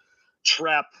kind of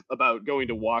trap about going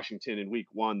to Washington in week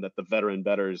 1 that the veteran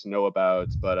bettors know about.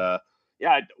 But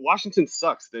yeah, Washington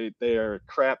sucks. They are a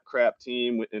crap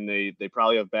team, and they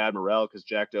probably have bad morale because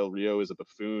Jack Del Rio is a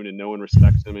buffoon and no one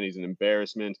respects him, and he's an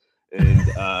embarrassment.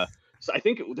 And so I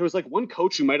think there was like one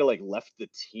coach who might have like left the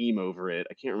team over it.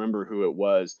 I can't remember who it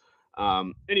was.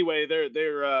 Anyway,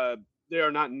 they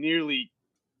are not nearly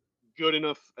good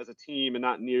enough as a team and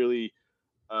not nearly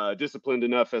disciplined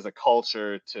enough as a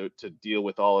culture to deal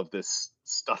with all of this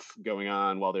stuff going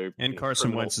on while they're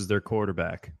Carson Wentz is their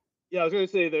quarterback. Yeah, I was going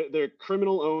to say their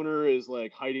criminal owner is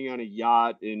like hiding on a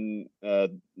yacht in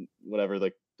whatever,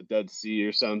 like the Dead Sea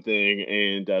or something,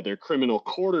 and their criminal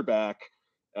quarterback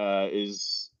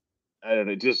is, I don't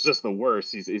know, just the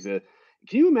worst. He's a.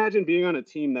 Can you imagine being on a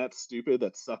team that stupid,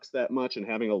 that sucks that much, and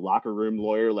having a locker room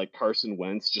lawyer like Carson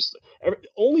Wentz? Just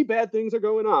only bad things are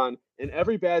going on, and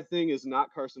every bad thing is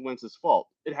not Carson Wentz's fault.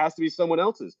 It has to be someone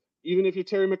else's. Even if you're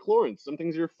Terry McLaurin, some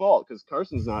things are your fault because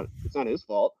Carson's not. It's not his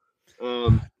fault.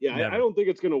 I don't think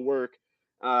it's going to work.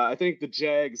 I think the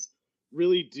Jags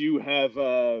really do have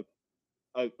the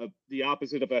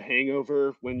opposite of a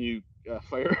hangover when you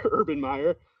fire Urban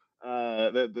Meyer.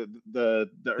 The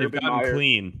They've Urban gotten Meyer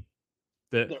clean.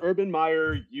 The Urban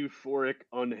Meyer euphoric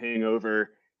unhangover,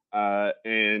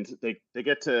 and they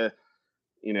get to,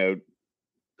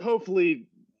 hopefully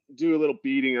do a little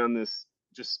beating on this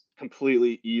just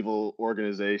completely evil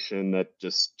organization that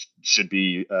just should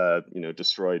be,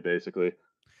 destroyed basically.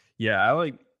 Yeah, I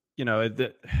like,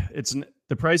 the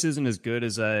price isn't as good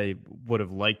as I would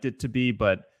have liked it to be,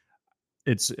 but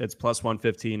it's plus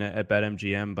 115 at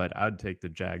BetMGM, but I'd take the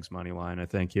Jags money line, I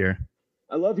think, here.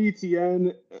 I love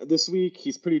ETN this week.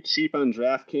 He's pretty cheap on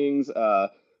DraftKings.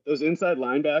 Those inside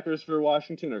linebackers for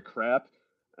Washington are crap.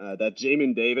 That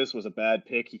Jamin Davis was a bad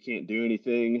pick. He can't do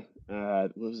anything.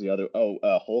 What was the other?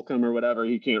 Holcomb or whatever.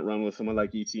 He can't run with someone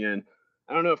like ETN.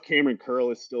 I don't know if Cameron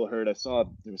Curl is still hurt. I saw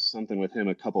there was something with him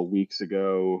a couple weeks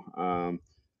ago.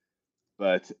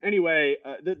 But anyway,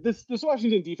 this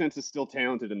Washington defense is still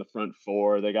talented in the front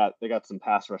four. They got some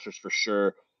pass rushers for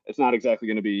sure. It's not exactly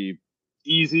going to be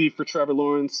easy for Trevor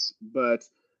Lawrence, but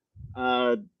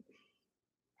I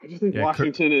just think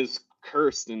Washington is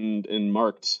cursed and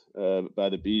marked by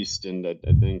the beast, and I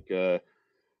think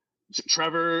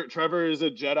Trevor is a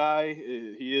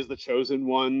Jedi. He is the chosen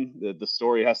one. The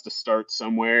story has to start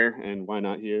somewhere, and why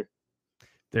not here?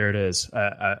 There it is.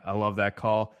 I love that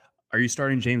call. Are you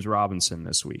starting James Robinson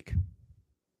this week?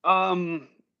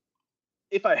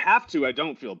 If I have to, I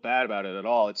don't feel bad about it at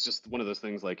all. It's just one of those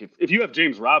things like if you have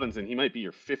James Robinson, he might be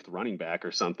your 5th running back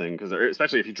or something, because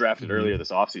especially if you drafted earlier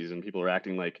this offseason, people are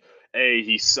acting like, A,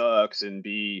 he sucks, and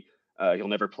B, he'll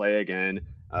never play again,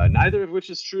 neither of which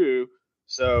is true.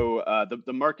 So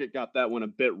the market got that one a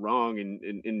bit wrong,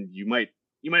 and you might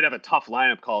have a tough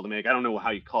lineup call to make. I don't know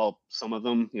how you call some of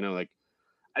them.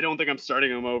 I don't think I'm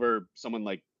starting him over someone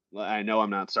like, I know I'm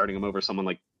not starting him over someone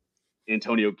like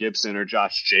Antonio Gibson or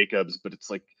Josh Jacobs, but it's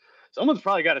like someone's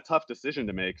probably got a tough decision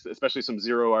to make, especially some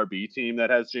 0 RB team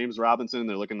that has James Robinson.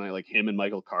 They're looking like him and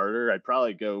Michael Carter. I'd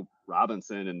probably go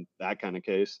Robinson in that kind of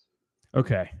case.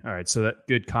 Okay. All right. So that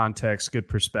good context, good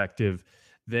perspective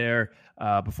there.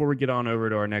 Before we get on over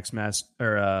to our next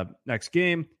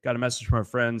game, got a message from our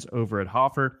friends over at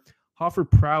Hoffer. Hoffer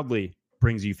proudly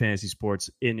brings you fantasy sports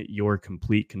in your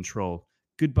complete control.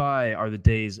 Goodbye are the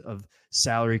days of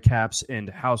salary caps and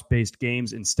house-based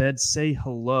games. Instead, say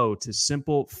hello to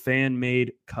simple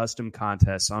fan-made custom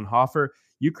contests. On Hoffer,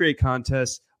 you create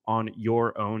contests on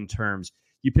your own terms.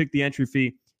 You pick the entry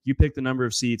fee, you pick the number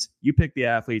of seats, you pick the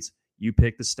athletes, you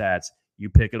pick the stats, you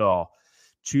pick it all.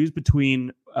 Choose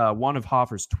between one of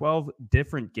Hoffer's 12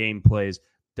 different game plays,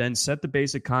 Then set the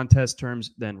basic contest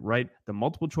terms, then write the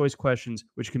multiple choice questions,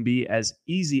 which can be as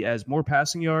easy as more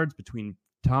passing yards between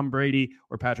Tom Brady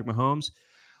or Patrick Mahomes.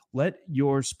 Let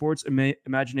your sports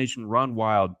imagination run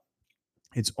wild.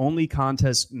 It's only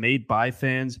contests made by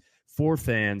fans for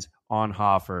fans on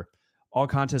Hoffer. All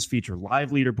contests feature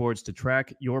live leaderboards to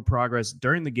track your progress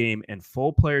during the game and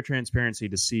full player transparency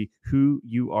to see who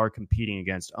you are competing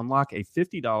against. Unlock a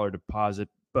 $50 deposit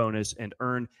bonus and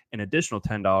earn an additional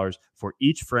 $10 for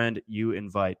each friend you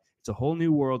invite. It's a whole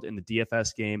new world in the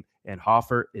DFS game, and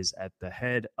Hoffer is at the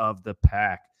head of the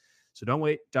pack. So don't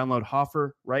wait. Download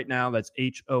Hoffer right now. That's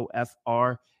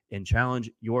HOFR, and challenge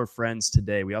your friends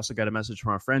today. We also got a message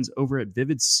from our friends over at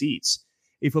Vivid Seats.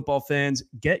 Hey, football fans,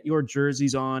 get your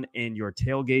jerseys on and your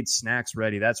tailgate snacks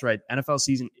ready. That's right. NFL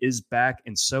season is back,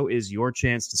 and so is your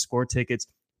chance to score tickets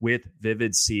with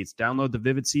Vivid Seats. Download the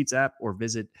Vivid Seats app or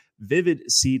visit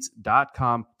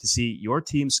vividseats.com to see your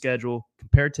team's schedule,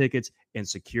 compare tickets, and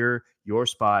secure your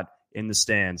spot in the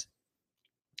stands.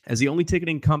 As the only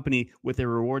ticketing company with a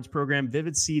rewards program,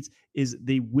 Vivid Seats is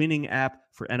the winning app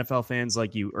for NFL fans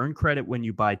like you. Earn credit when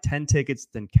you buy 10 tickets,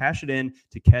 then cash it in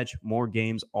to catch more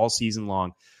games all season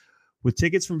long. With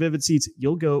tickets from Vivid Seats,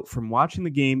 you'll go from watching the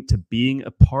game to being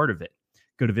a part of it.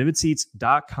 Go to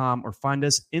vividseats.com or find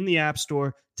us in the App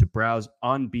Store to browse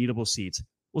unbeatable seats.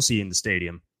 We'll see you in the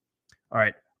stadium. All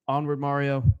right, onward,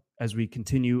 Mario, as we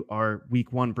continue our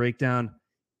Week 1 breakdown.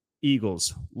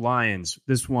 Eagles, Lions,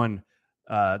 this one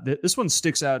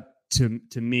sticks out to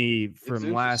me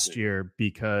from last year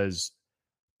because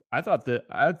I thought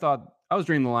I was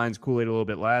drinking the Lions Kool-Aid a little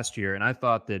bit last year, and I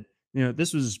thought that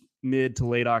this was mid to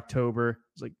late October.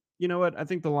 It's like, you know what? I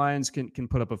think the Lions can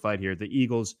put up a fight here. The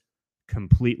Eagles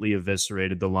completely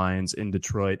eviscerated the Lions in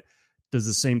Detroit. Does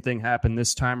the same thing happen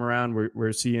this time around?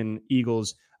 We're seeing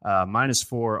Eagles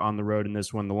 -4 on the road in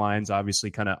this one. The Lions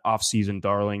obviously kind of off-season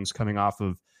darlings coming off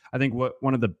of, I think,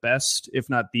 one of the best, if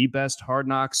not the best, Hard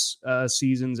Knocks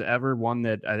seasons ever. One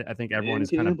that I think everyone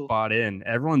is kind of bought in.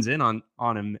 Everyone's in on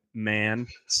him, man.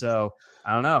 So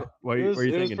I don't know. What are you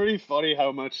thinking? It was pretty funny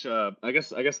how much. I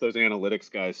guess those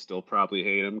analytics guys still probably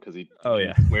hate him because he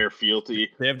wear fealty.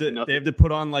 They have to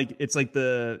put on like it's like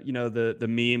the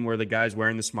meme where the guy's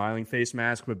wearing the smiling face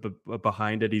mask, but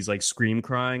behind it he's like scream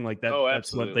crying like that.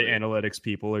 That's what the analytics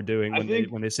people are doing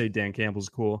when they say Dan Campbell's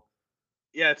cool.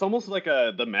 Yeah, it's almost like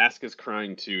the mask is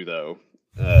crying too, though.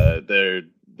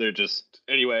 They're just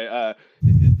anyway.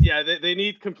 Yeah, they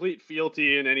need complete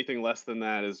fealty, and anything less than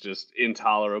that is just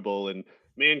intolerable. And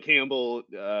Man Campbell,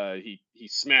 he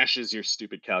smashes your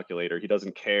stupid calculator. He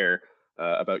doesn't care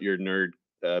about your nerd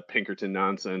Pinkerton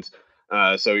nonsense.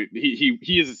 So he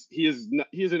is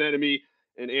an enemy.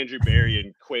 And Andrew Berry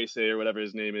and Kwesi or whatever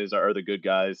his name is are the good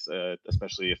guys,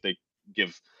 especially if they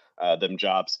give them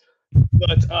jobs.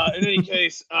 But in any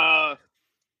case,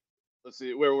 let's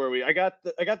see, where were we? I got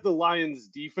the Lions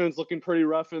defense looking pretty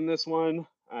rough in this one.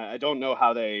 I don't know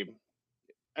how they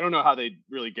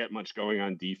really get much going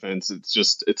on defense.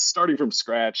 It's starting from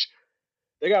scratch.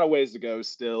 They got a ways to go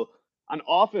still. On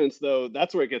offense, though,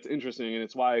 that's where it gets interesting, and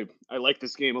it's why I like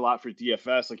this game a lot for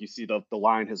DFS. Like you see, the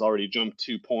line has already jumped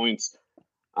 2 points.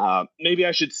 Maybe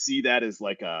I should see that as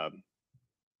like a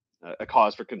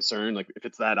cause for concern. Like if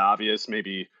it's that obvious,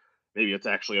 maybe it's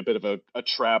actually a bit of a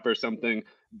trap or something.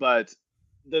 But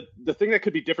the thing that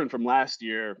could be different from last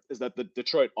year is that the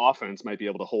Detroit offense might be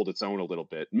able to hold its own a little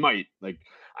bit.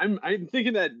 I'm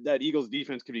thinking that Eagles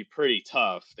defense could be pretty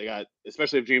tough. They got,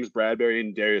 especially if James Bradberry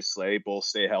and Darius Slay both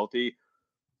stay healthy.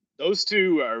 Those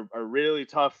two are really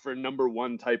tough for number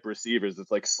one type receivers.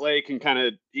 It's like Slay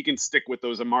can stick with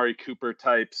those Amari Cooper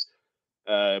types.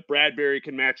 Bradberry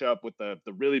can match up with the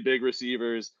really big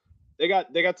receivers. They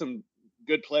got some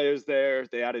good players there.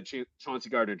 They added Chauncey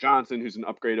Gardner-Johnson, who's an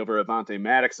upgrade over Avonte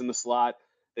Maddox in the slot.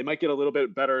 They might get a little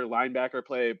bit better linebacker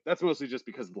play. That's mostly just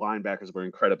because the linebackers were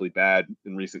incredibly bad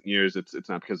in recent years. It's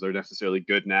not because they're necessarily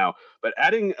good now. But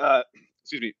adding,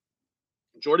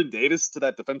 Jordan Davis to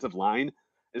that defensive line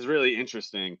is really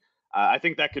interesting. I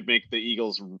think that could make the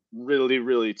Eagles really,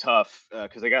 really tough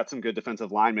because they got some good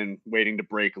defensive linemen waiting to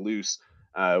break loose.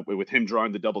 With him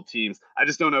drawing the double teams. I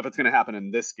just don't know if it's going to happen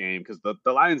in this game because the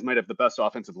Lions might have the best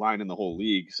offensive line in the whole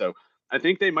league. So I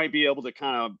think they might be able to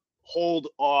kind of hold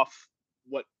off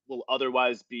what will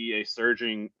otherwise be a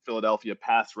surging Philadelphia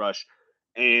pass rush.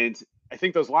 And I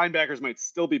think those linebackers might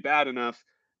still be bad enough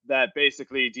that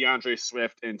basically DeAndre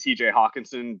Swift and TJ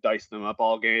Hawkinson dice them up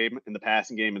all game in the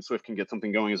passing game, and Swift can get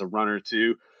something going as a runner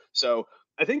too. So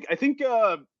I think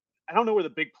I don't know where the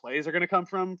big plays are going to come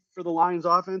from for the Lions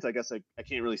offense. I guess I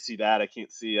can't really see that. I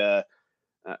can't see a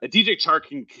DJ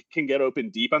Chark can get open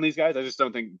deep on these guys. I just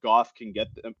don't think Goff can get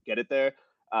it there.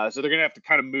 So they're going to have to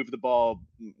kind of move the ball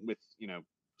with,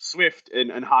 Swift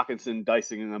and Hawkinson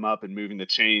dicing them up and moving the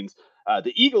chains.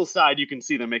 The Eagles side, you can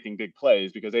see them making big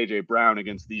plays because A.J. Brown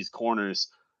against these corners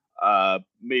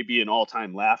may be an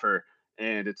all-time laugher.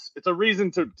 And it's a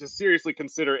reason to seriously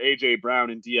consider A.J. Brown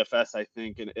in DFS, I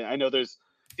think. And I know there's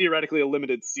theoretically a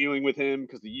limited ceiling with him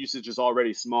because the usage is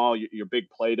already small. You're big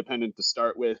play dependent to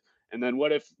start with. And then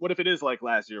what if it is like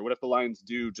last year? What if the Lions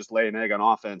do just lay an egg on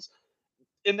offense?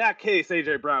 In that case,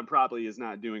 A.J. Brown probably is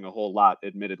not doing a whole lot,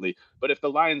 admittedly. But if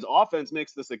the Lions offense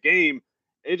makes this a game,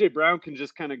 A.J. Brown can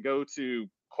just kind of go to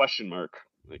question mark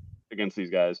against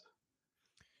these guys.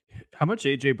 How much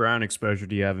A.J. Brown exposure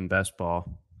do you have in best ball?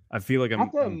 I feel like I'm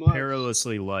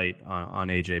perilously light on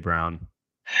A.J. Brown.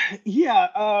 Yeah,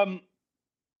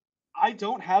 I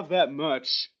don't have that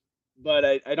much, but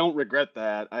I don't regret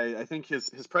that. I think his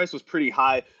price was pretty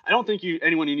high. I don't think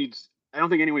anyone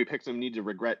who picks him needs to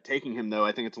regret taking him, though.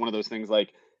 I think it's one of those things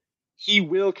like he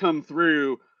will come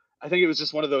through. I think it was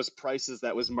just one of those prices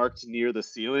that was marked near the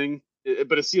ceiling,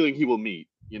 but a ceiling he will meet.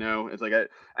 It's like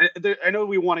I know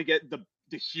we want to get the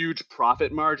huge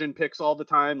profit margin picks all the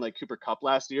time, like Cooper Kupp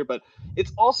last year, but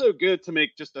it's also good to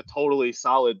make just a totally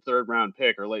solid 3rd round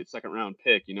pick or late 2nd round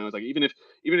pick. It's like even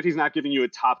if he's not giving you a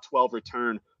top 12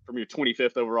 return from your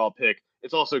 25th overall pick,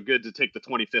 it's also good to take the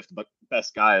 25th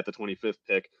best guy at the 25th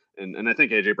pick. And I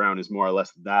think A.J. Brown is more or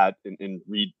less that in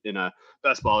a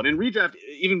best ball. And in redraft,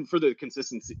 even for the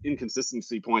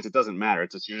inconsistency points, it doesn't matter.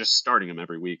 It's just you're just starting him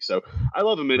every week. So I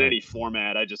love him in any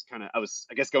format. I was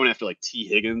going after like T.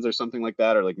 Higgins or something like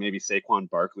that, or like maybe Saquon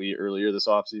Barkley earlier this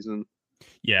offseason.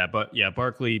 Yeah, but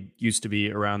Barkley used to be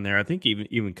around there. I think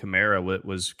even Kamara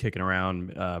was kicking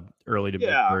around early to mid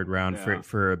 3rd round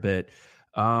for a bit.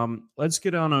 Let's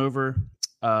get on over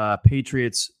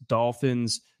Patriots,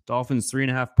 Dolphins. Dolphins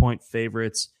 3.5-point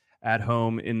favorites at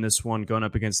home in this one, going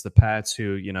up against the Pats,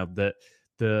 who,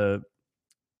 the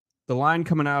line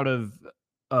coming out of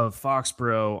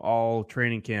Foxborough all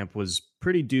training camp was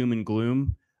pretty doom and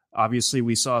gloom. Obviously,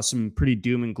 we saw some pretty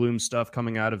doom and gloom stuff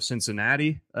coming out of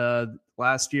Cincinnati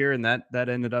last year, and that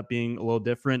ended up being a little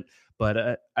different.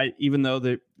 But even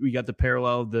though we got the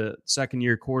parallel of the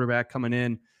second-year quarterback coming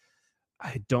in,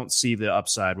 I don't see the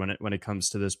upside when it comes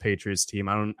to this Patriots team.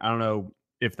 I don't know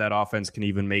if that offense can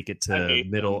even make it to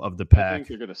middle of the pack. I think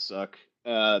they're going to suck.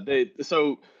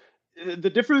 So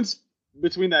the difference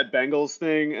between that Bengals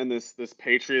thing and this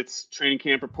Patriots training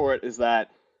camp report is that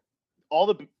all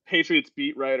the Patriots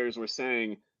beat writers were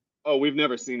saying, oh, we've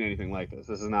never seen anything like this.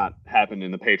 This has not happened in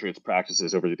the Patriots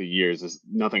practices over the years. There's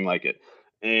nothing like it.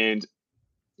 And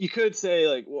you could say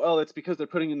like, well, it's because they're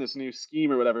putting in this new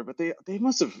scheme or whatever, but they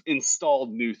must have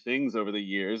installed new things over the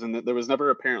years. And there was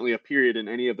never apparently a period in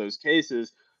any of those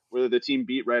cases where the team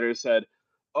beat writers said,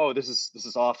 oh, this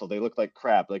is awful. They look like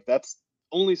crap. Like that's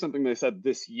only something they said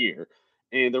this year.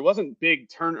 And there wasn't big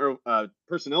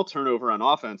personnel turnover on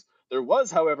offense. There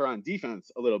was, however, on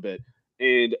defense a little bit.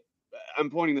 And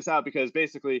I'm pointing this out because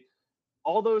basically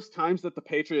all those times that the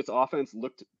Patriots offense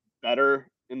looked better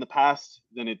in the past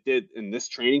than it did in this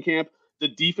training camp, the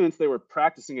defense they were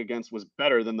practicing against was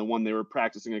better than the one they were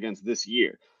practicing against this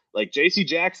year. Like J.C.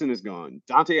 Jackson is gone.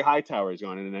 Dante Hightower is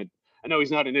gone. And I know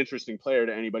he's not an interesting player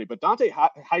to anybody, but Dante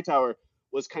Hightower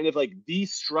was kind of like the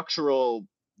structural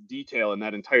detail in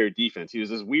that entire defense. He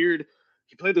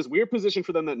played this weird position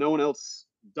for them that no one else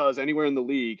does anywhere in the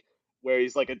league, where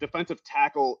he's like a defensive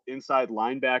tackle inside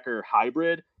linebacker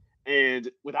hybrid. And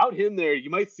without him there,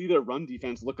 you might see their run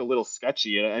defense look a little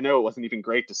sketchy. I know it wasn't even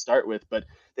great to start with, but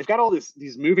they've got all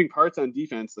these moving parts on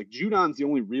defense. Like Judon's the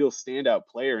only real standout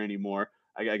player anymore.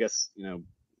 I guess,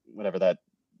 whatever, that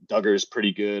Duggar's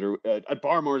pretty good, or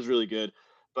Barmore's really good.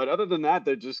 But other than that,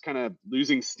 they're just kind of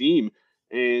losing steam.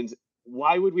 And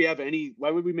why would we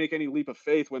make any leap of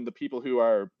faith when the people who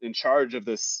are in charge of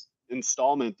this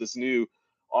installment, this new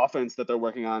offense that they're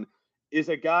working on, is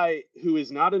a guy who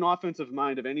is not an offensive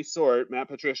mind of any sort, Matt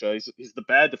Patricia. He's the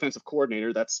bad defensive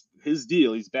coordinator. That's his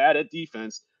deal. He's bad at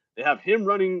defense. They have him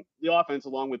running the offense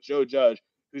along with Joe Judge,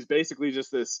 who's basically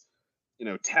just this,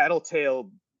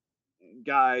 tattletale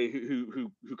guy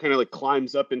who kind of like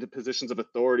climbs up into positions of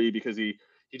authority because he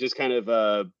just kind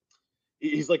of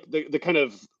he's like the kind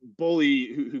of bully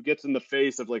who gets in the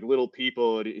face of like little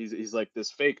people. And he's like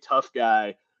this fake tough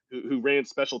guy who ran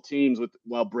special teams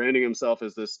while branding himself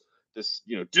as this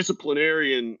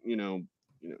disciplinarian,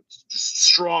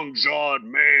 strong-jawed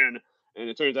man. And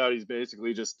it turns out he's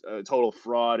basically just a total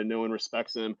fraud and no one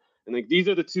respects him. And like, these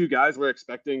are the two guys we're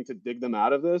expecting to dig them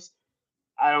out of this.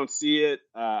 I don't see it.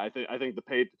 I think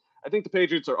the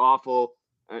Patriots are awful.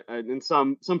 And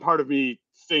some part of me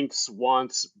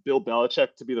wants Bill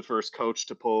Belichick to be the first coach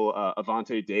to pull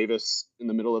Avante Davis in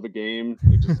the middle of a game.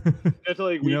 It's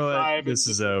like week 5. This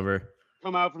is over.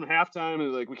 Come out from halftime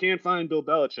and like, we can't find Bill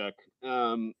Belichick.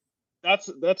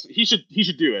 That's he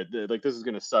should do it. Like, this is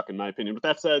going to suck in my opinion. But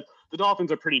that said, the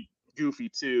Dolphins are pretty goofy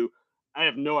too. I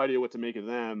have no idea what to make of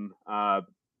them.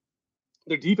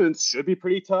 Their defense should be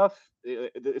pretty tough.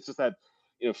 It's just that,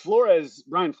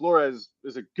 Brian Flores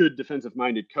is a good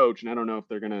defensive-minded coach, and I don't know if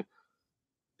they're going to,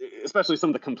 especially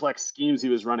some of the complex schemes he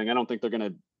was running, I don't think they're going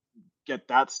to get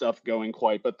that stuff going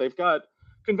quite. But they've got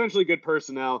conventionally good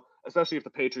personnel, especially if the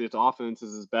Patriots' offense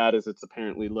is as bad as it's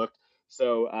apparently looked.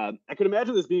 So I could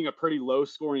imagine this being a pretty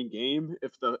low-scoring game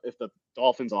if the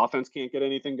Dolphins' offense can't get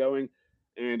anything going,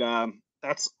 and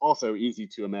that's also easy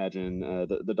to imagine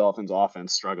the Dolphins'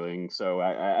 offense struggling. So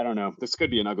I don't know. This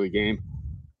could be an ugly game.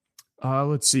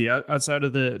 Let's see. Outside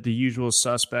of the usual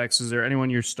suspects, is there anyone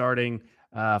you're starting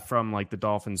from like the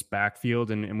Dolphins'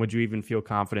 backfield? And would you even feel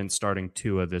confident starting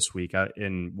Tua this week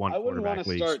in one quarterback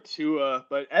league? I wouldn't want to start Tua,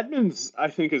 but Edmonds, I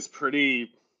think, is pretty,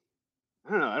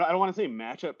 I don't know. I don't want to say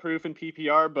matchup proof in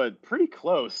PPR, but pretty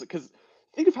close. Because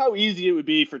think of how easy it would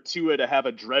be for Tua to have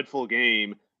a dreadful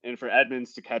game and for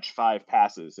Edmonds to catch 5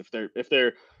 passes. If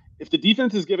the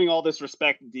defense is giving all this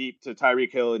respect deep to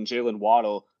Tyreek Hill and Jalen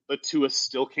Waddle, but Tua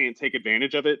still can't take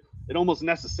advantage of it, it almost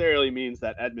necessarily means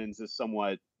that Edmonds is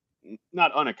somewhat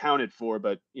not unaccounted for,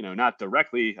 but not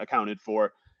directly accounted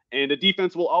for. And a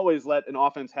defense will always let an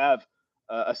offense have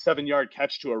a 7-yard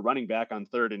catch to a running back on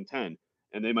 3rd and 10,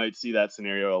 and they might see that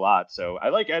scenario a lot. So I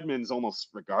like Edmonds almost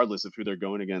regardless of who they're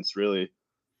going against, really.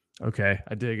 Okay,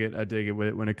 I dig it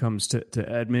when it comes to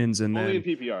Edmonds, and only in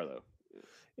PPR though.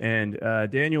 And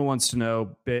Daniel wants to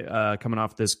know, coming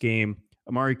off this game,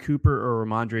 Amari Cooper or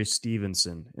Ramondre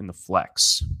Stevenson in the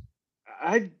flex?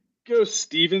 I'd go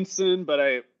Stevenson,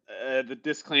 but the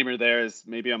disclaimer there is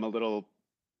maybe I'm a little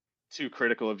too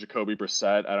critical of Jacoby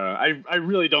Brissett. I don't know. I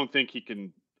really don't think he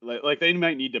can. Like they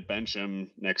might need to bench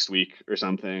him next week or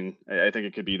something. I think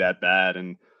it could be that bad,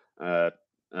 and I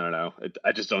don't know.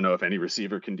 I just don't know if any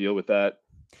receiver can deal with that.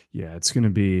 Yeah, it's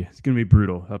gonna be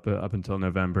brutal up until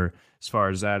November as far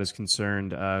as that is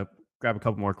concerned. Grab a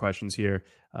couple more questions here.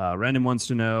 Rendon wants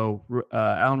to know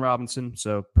Allen Robinson,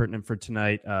 so pertinent for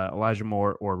tonight. Elijah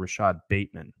Moore or Rashad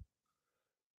Bateman?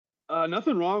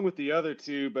 Nothing wrong with the other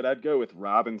two, but I'd go with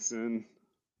Robinson.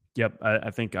 Yep, I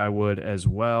think I would as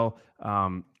well.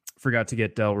 Forgot to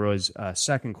get Delroy's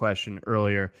second question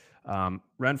earlier.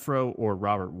 Renfrow or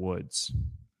Robert Woods?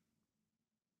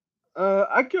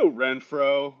 I'd go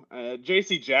Renfrow.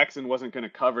 J.C. Jackson wasn't going to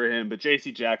cover him, but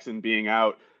J.C. Jackson being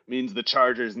out means the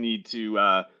Chargers need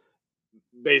to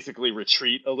basically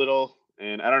retreat a little.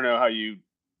 And I don't know how you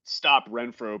stop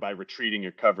Renfrow by retreating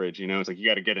your coverage. It's like you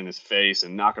got to get in his face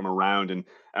and knock him around. And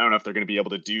I don't know if they're going to be able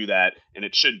to do that. And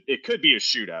it could be a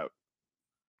shootout.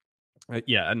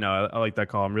 Yeah, no, I like that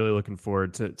call. I'm really looking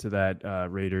forward to that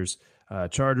Raiders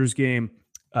Chargers game.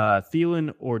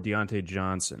 Thielen or Deontay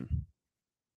Johnson?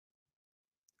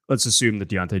 Let's assume that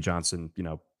Deontay Johnson,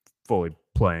 fully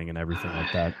playing and everything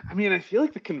like that. I mean, I feel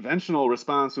like the conventional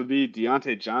response would be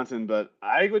Deontay Johnson, but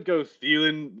I would go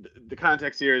Thielen. The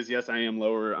context here is, yes, I am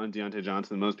lower on Deontay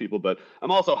Johnson than most people, but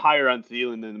I'm also higher on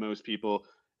Thielen than most people.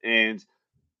 And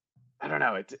I don't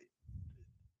know.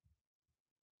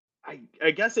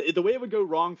 I guess the way it would go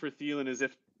wrong for Thielen is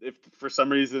if for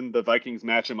some reason the Vikings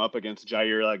match him up against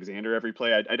Jair Alexander every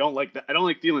play. I don't like that. I don't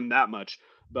like Thielen that much,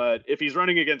 but if he's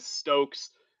running against Stokes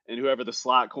and whoever the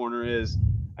slot corner is,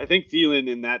 I think Thielen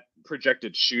in that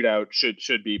projected shootout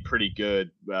should be pretty good.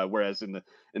 Whereas in the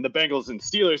Bengals and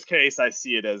Steelers case, I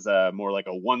see it as more like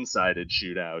a one-sided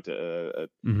shootout. I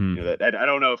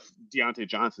don't know if Deontay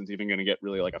Johnson's even going to get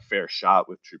really like a fair shot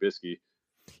with Trubisky.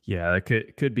 Yeah,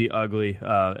 that could be ugly.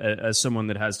 As someone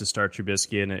that has to start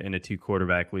Trubisky in a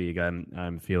 2-quarterback league,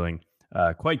 I'm feeling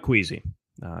quite queasy,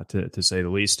 to say the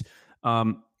least.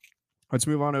 Let's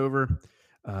move on over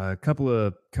a couple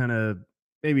of kind of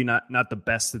maybe not the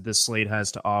best that this slate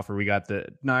has to offer. We got the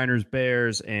Niners,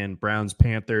 Bears, and Browns,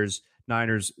 Panthers.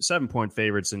 Niners 7-point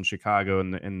favorites in Chicago,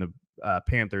 and the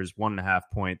Panthers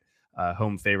 1.5-point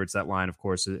home favorites. That line, of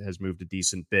course, has moved a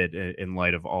decent bit in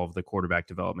light of all of the quarterback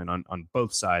development on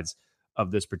both sides of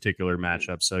this particular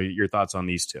matchup. So your thoughts on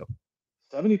these two?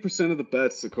 70% of the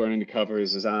bets, according to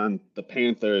Covers, is on the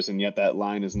Panthers, and yet that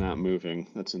line is not moving.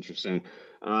 That's interesting.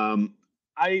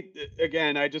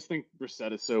 I just think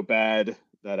Brissett is so bad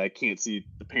that I can't see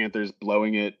the Panthers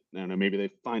blowing it. I don't know, maybe they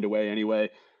find a way anyway.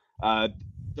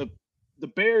 The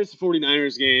Bears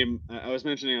 49ers game, I was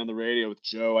mentioning on the radio with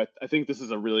Joe, I think this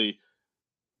is a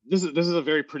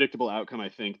very predictable outcome. I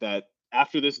think that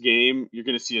after this game, you're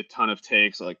going to see a ton of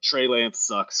takes like Trey Lance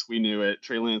sucks. We knew it.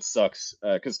 Trey Lance sucks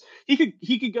because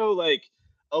he could go like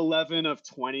 11 of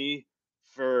 20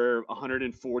 for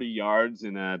 140 yards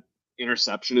and a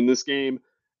interception in this game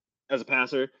as a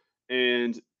passer,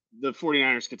 and the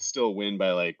 49ers could still win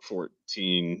by like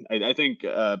 14. I think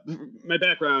my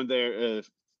background there,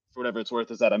 for whatever it's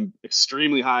worth, is that I'm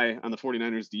extremely high on the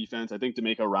 49ers defense. I think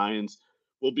DeMeco Ryans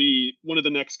will be one of the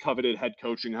next coveted head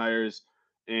coaching hires.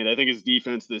 And I think his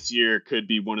defense this year could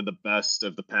be one of the best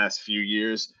of the past few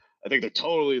years. I think they're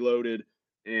totally loaded.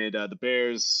 And the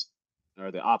Bears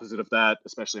are the opposite of that,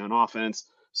 especially on offense.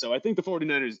 So I think the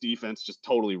 49ers defense just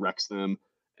totally wrecks them.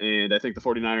 And I think the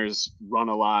 49ers run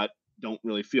a lot, don't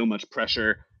really feel much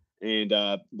pressure. And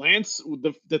Lance,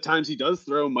 the times he does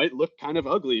throw might look kind of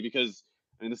ugly because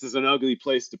this is an ugly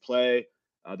place to play.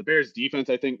 The Bears defense,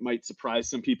 I think, might surprise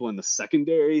some people in the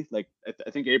secondary. Like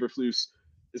I think Eberflus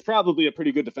is probably a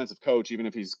pretty good defensive coach, even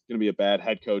if he's going to be a bad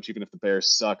head coach, even if the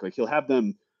Bears suck. Like he'll have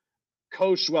them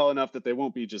coached well enough that they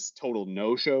won't be just total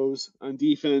no-shows on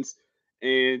defense.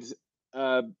 And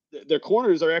their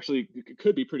corners are actually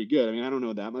could be pretty good. I mean, I don't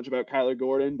know that much about Kyler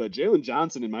Gordon, but Jalen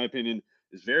Johnson, in my opinion,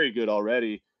 is very good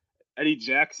already. Eddie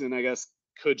Jackson, I guess,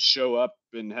 could show up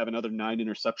and have another 9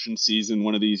 interception season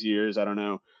one of these years. I don't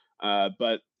know.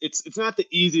 But it's not the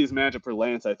easiest matchup for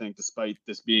Lance, I think, despite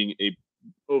this being a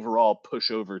overall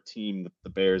pushover team that the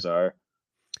Bears are.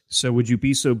 So would you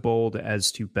be so bold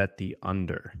as to bet the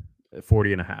under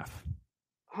 40.5?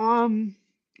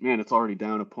 Man, it's already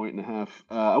down 1.5.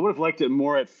 I would have liked it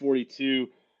more at 42.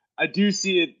 I do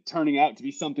see it turning out to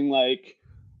be something like,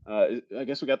 I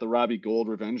guess we got the Robbie Gould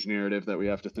revenge narrative that we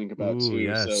have to think about too.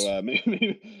 Yes. So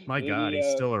God,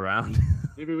 he's still around.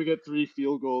 Maybe we get 3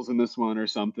 field goals in this one or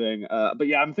something. But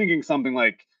yeah, I'm thinking something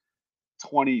like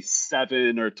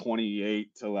 27 or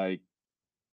 28 to like,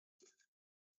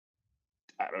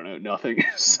 I don't know, nothing.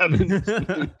 7,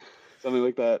 something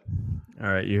like that.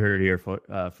 All right, you heard it here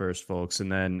first, folks.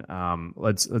 And then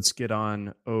let's get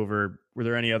on over. Were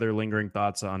there any other lingering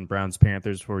thoughts on Browns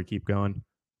Panthers before we keep going?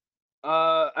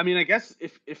 I mean, I guess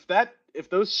if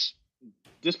those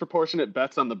disproportionate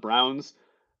bets on the Browns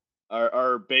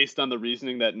are based on the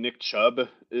reasoning that Nick Chubb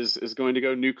is going to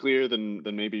go nuclear, then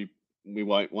maybe we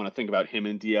might want to think about him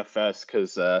in DFS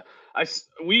because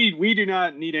we do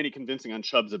not need any convincing on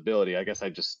Chubb's ability. I guess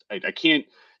I can't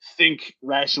think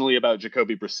rationally about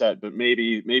Jacoby Brissett, but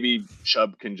maybe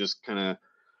Chubb can just kind of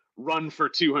run for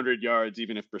 200 yards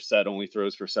even if Brissett only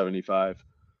throws for 75.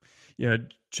 Yeah,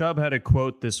 Chubb had a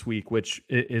quote this week, which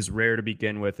is rare to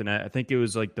begin with, and I think it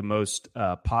was like the most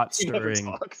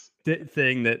pot-stirring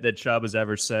thing that Chubb has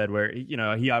ever said, where,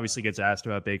 he obviously gets asked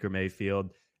about Baker Mayfield,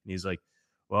 and he's like,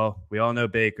 well, we all know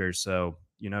Baker, so,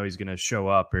 he's going to show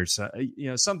up or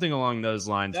something along those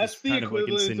lines. That's the kind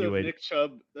equivalent of Nick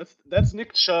Chubb. That's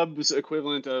Nick Chubb's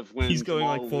equivalent of when he's going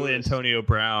Jamal like fully Lewis. Antonio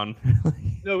Brown.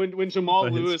 No, when Jamal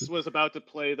Lewis was about to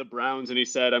play the Browns and he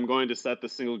said, I'm going to set the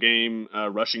single game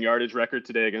rushing yardage record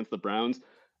today against the Browns.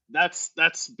 That's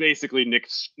basically Nick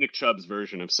Chubb's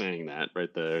version of saying that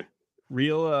right there.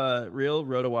 Real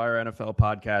RotoWire NFL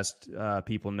podcast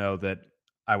people know that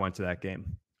I went to that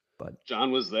game. But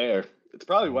John was there. It's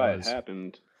probably why it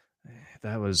happened.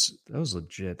 That was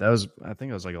legit. I think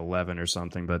it was like 11 or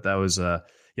something, but that was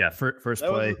first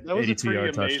play, that was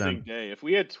 82-yard amazing touchdown. Day. If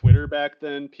we had Twitter back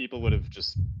then, people would have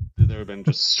there would have been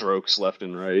just strokes left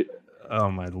and right. Oh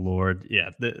my Lord. Yeah,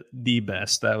 the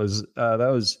best. That was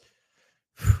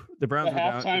the Browns. The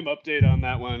halftime update on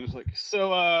that one was like,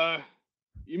 so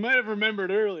you might have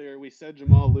remembered earlier we said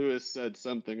Jamal Lewis said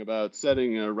something about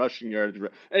setting a rushing yardage.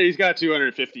 Hey, he's got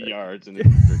 250 yards in the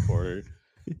third quarter.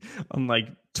 On like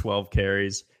 12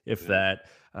 carries, if that.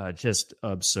 Just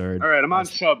absurd. All right, I'm on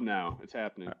Chubb now. It's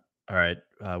happening. All right,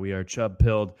 we are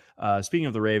Chubb-pilled. Speaking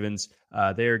of the Ravens,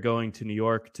 they are going to New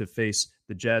York to face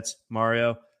the Jets.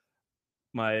 Mario,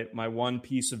 my one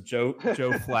piece of Joe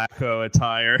Flacco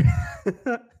attire.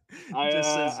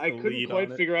 I couldn't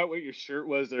quite figure out what your shirt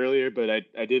was earlier, but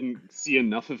I didn't see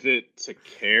enough of it to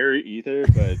care either.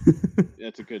 But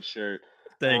that's a good shirt.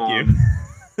 Thank you.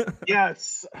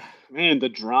 Yes, man, the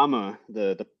drama,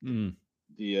 the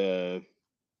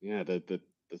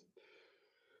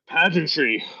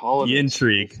pageantry, all of the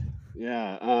intrigue.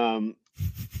 Yeah.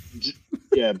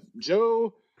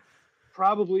 Joe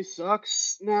probably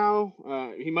sucks now.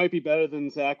 He might be better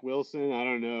than Zach Wilson. I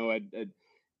don't know.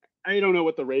 I don't know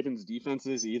what the Ravens defense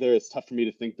is either. It's tough for me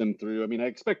to think them through. I mean, I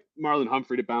expect Marlon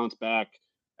Humphrey to bounce back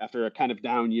after a kind of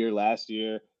down year last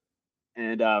year.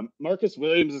 And Marcus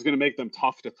Williams is going to make them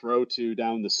tough to throw to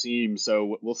down the seam.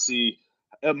 So we'll see.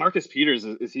 Marcus Peters,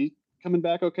 is he coming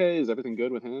back okay? Is everything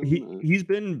good with him? He's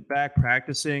been back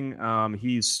practicing.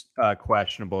 He's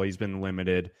questionable. He's been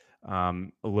limited a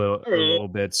little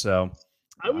bit. So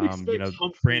I would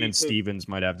expect Brandon Stevens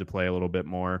might have to play a little bit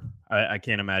more. I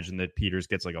can't imagine that Peters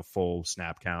gets like a full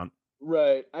snap count.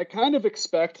 Right. I kind of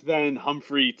expect then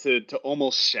Humphrey to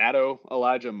almost shadow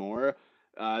Elijah Moore.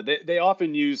 They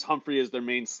often use Humphrey as their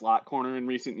main slot corner in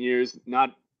recent years.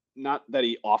 Not that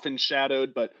he often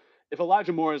shadowed, but if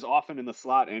Elijah Moore is often in the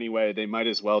slot anyway, they might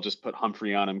as well just put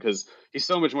Humphrey on him because he's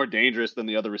so much more dangerous than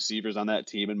the other receivers on that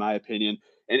team, in my opinion.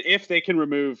 And if they can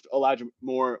remove Elijah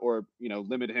Moore or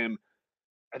limit him,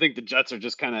 I think the Jets are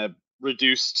just kind of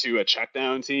reduced to a check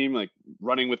down team, like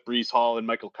running with Breece Hall and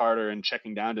Michael Carter and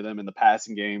checking down to them in the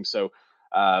passing game. So,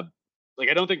 I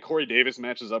don't think Corey Davis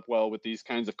matches up well with these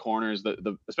kinds of corners,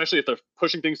 especially if they're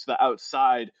pushing things to the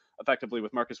outside effectively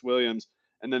with Marcus Williams.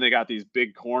 And then they got these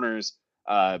big corners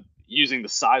using the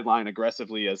sideline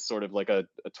aggressively as sort of like a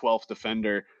 12th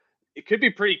defender. It could be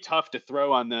pretty tough to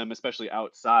throw on them, especially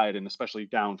outside and especially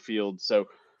downfield. So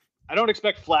I don't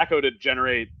expect Flacco to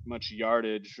generate much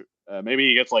yardage. Maybe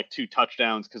he gets like 2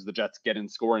 touchdowns because the Jets get in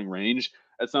scoring range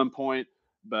at some point.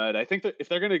 But I think that if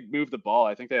they're going to move the ball,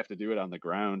 I think they have to do it on the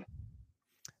ground.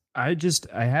 I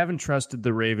haven't trusted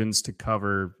the Ravens to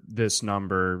cover this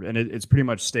number, and it's pretty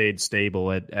much stayed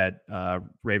stable at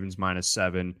Ravens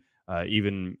 -7,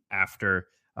 even after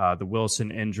the Wilson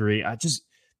injury.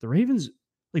 The Ravens,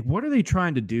 like, what are they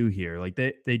trying to do here? Like,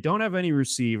 they don't have any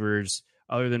receivers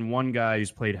other than one guy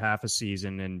who's played half a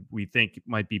season and we think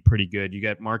might be pretty good. You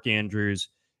got Mark Andrews,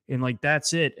 and like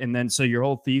that's it. And then so your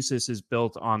whole thesis is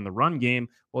built on the run game.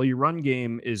 Well, your run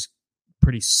game is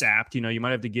pretty sapped. You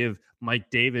might have to give Mike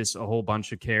Davis a whole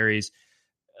bunch of carries.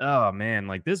 Oh man,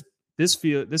 like this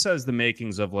has the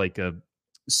makings of like a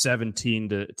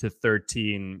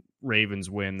 17-13 Ravens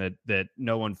win that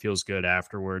no one feels good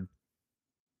afterward.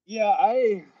 Yeah,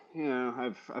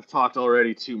 I've talked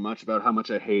already too much about how much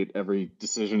I hate every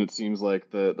decision it seems like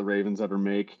the Ravens ever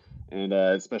make, and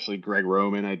especially Greg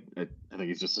Roman. I think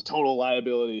he's just a total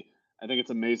liability. I think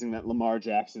it's amazing that Lamar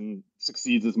Jackson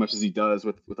succeeds as much as he does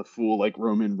with a fool like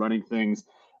Roman running things.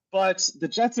 But the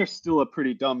Jets are still a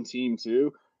pretty dumb team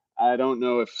too. I don't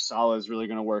know if Saleh is really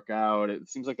going to work out. It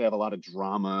seems like they have a lot of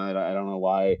drama. I don't know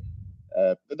why.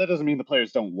 But that doesn't mean the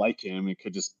players don't like him. It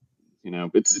could just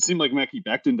it seemed like Mekhi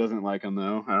Becton doesn't like him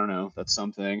though. I don't know. That's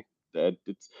something that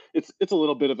it's a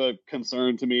little bit of a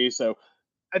concern to me. So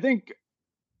I think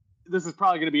this is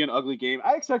probably going to be an ugly game.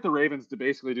 I expect the Ravens to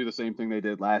basically do the same thing they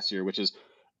did last year, which is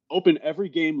open every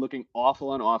game looking awful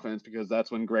on offense because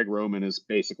that's when Greg Roman is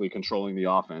basically controlling the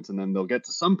offense. And then they'll get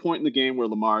to some point in the game where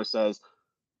Lamar says,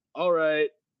 all right,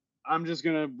 I'm just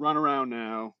going to run around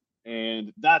now.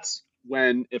 And that's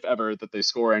when, if ever, that they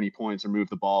score any points or move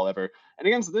the ball ever. And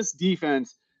against this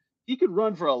defense, he could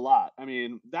run for a lot. I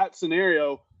mean, that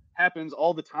scenario happens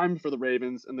all the time for the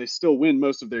Ravens, and they still win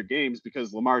most of their games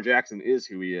because Lamar Jackson is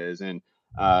who he is. And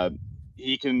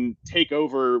he can take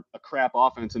over a crap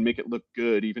offense and make it look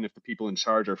good, even if the people in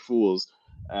charge are fools.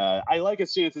 I like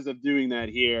his chances of doing that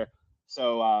here.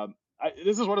 So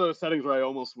this is one of those settings where I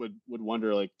almost would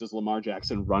wonder, like, does Lamar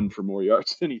Jackson run for more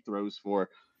yards than he throws for?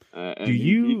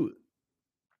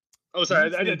 Oh,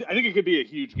 sorry. I think it could be a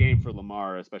huge game for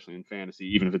Lamar, especially in fantasy,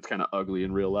 even if it's kind of ugly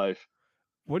in real life.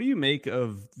 What do you make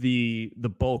of the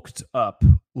bulked up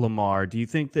Lamar? Do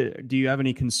you have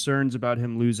any concerns about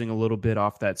him losing a little bit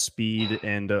off that speed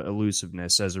and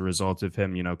elusiveness as a result of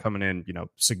him, coming in,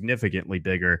 significantly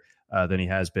bigger than he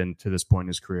has been to this point in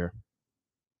his career?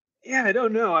 Yeah, I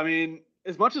don't know. I mean,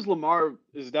 as much as Lamar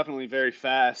is definitely very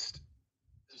fast,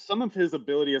 some of his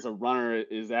ability as a runner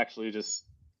is actually just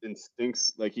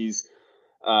instincts. Like he's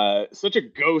such a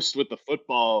ghost with the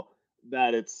football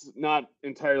that it's not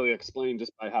entirely explained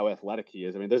just by how athletic he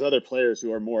is. I mean, there's other players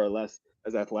who are more or less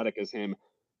as athletic as him.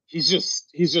 He's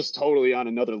just totally on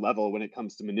another level when it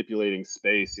comes to manipulating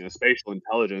space. Spatial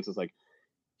intelligence is like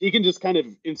he can just kind of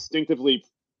instinctively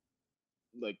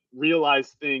like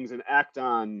realize things and act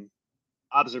on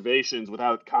observations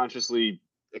without consciously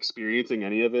experiencing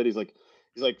any of it. He's like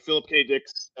Philip K.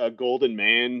 Dick's Golden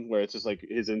Man, where it's just like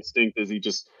his instinct is he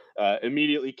just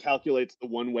immediately calculates the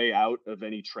one way out of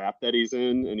any trap that he's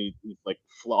in, and he's like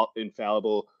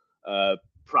infallible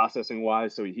processing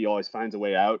wise, so he always finds a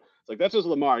way out. It's like that's just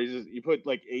Lamar. You put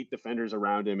like 8 defenders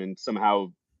around him, and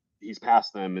somehow he's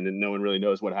past them, and then no one really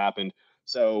knows what happened.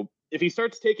 So if he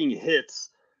starts taking hits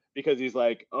because he's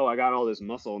like, oh, I got all this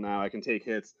muscle now, I can take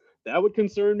hits, that would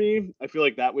concern me. I feel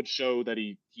like that would show that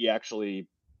he actually.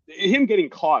 Him getting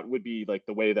caught would be like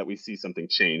the way that we see something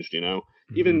changed,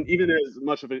 Mm-hmm. Even as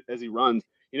much of it as he runs,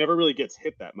 he never really gets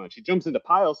hit that much. He jumps into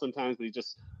piles sometimes, but he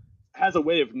just has a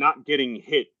way of not getting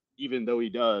hit, even though he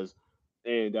does.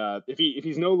 And if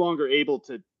he's no longer able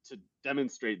to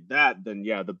demonstrate that, then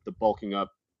yeah, the bulking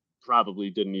up probably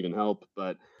didn't even help.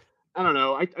 But I don't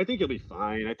know. I think he'll be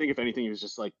fine. I think if anything, he was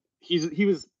just like he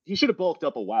should have bulked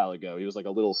up a while ago. He was like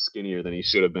a little skinnier than he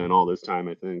should have been all this time,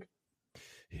 I think.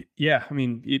 Yeah, I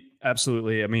mean,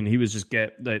 absolutely. I mean, he was just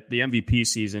the MVP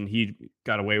season. He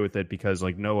got away with it because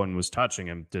like no one was touching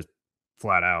him, just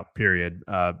flat out. Period.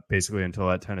 Basically until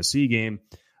that Tennessee game.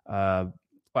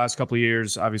 Last couple of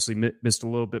years, obviously missed a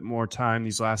little bit more time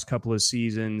these last couple of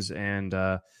seasons, and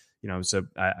so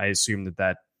I assume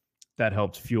that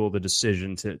helped fuel the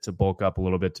decision to bulk up a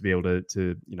little bit to be able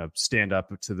to stand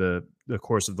up to the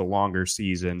course of the longer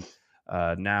season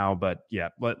now. But yeah,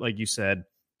 like you said,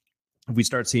 if we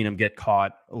start seeing him get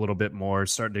caught a little bit more,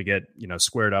 starting to get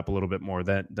squared up a little bit more,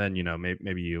 then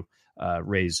maybe you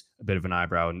raise a bit of an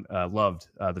eyebrow. And loved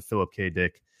the Philip K.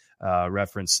 Dick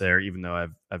reference there, even though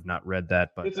I've not read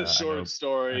that. But it's a short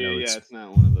story. Yeah, it's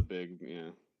not one of the big. Yeah,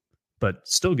 but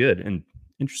still good and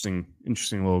interesting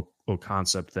little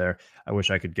concept there. I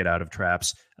wish I could get out of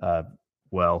traps. But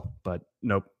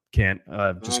nope, can't.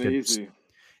 Just not easy.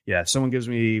 Yeah, someone gives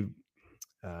me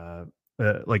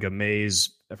like a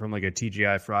maze from like a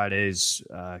TGI Fridays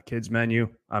kids menu,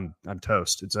 I'm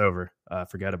toast. It's over.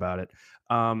 Forget about it.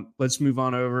 Let's move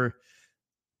on over.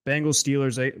 Bengals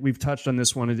Steelers. We've touched on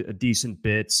this one a decent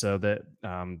bit, so that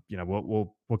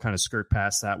we'll kind of skirt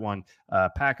past that one.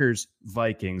 Packers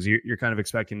Vikings. You're kind of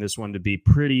expecting this one to be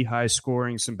pretty high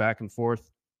scoring, some back and forth.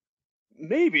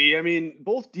 Maybe. I mean,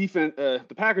 both defense.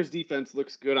 The Packers defense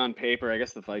looks good on paper. I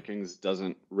guess the Vikings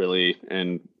doesn't really.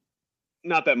 And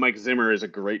not that Mike Zimmer is a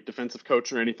great defensive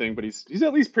coach or anything, but he's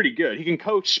at least pretty good. He can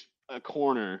coach a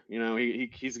corner.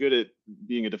 He's good at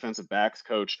being a defensive backs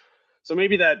coach. So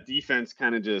maybe that defense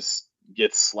kind of just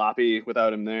gets sloppy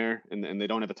without him there, and they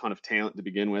don't have a ton of talent to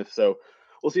begin with. So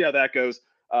we'll see how that goes.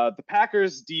 The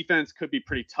Packers defense could be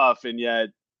pretty tough, and yet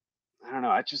I don't know.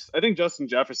 I think Justin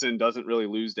Jefferson doesn't really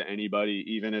lose to anybody,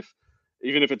 even if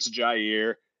it's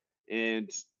Jair and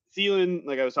Thielen.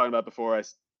 Like I was talking about before,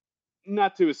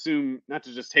 not to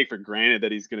just take for granted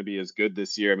that he's going to be as good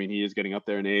this year. I mean, he is getting up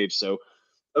there in age, so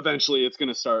eventually it's going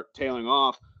to start tailing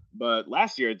off. But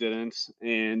last year it didn't,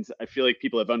 and I feel like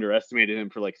people have underestimated him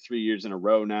for like 3 years in a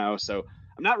row now. So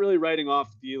I'm not really writing off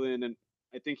Thielen, and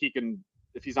I think he can,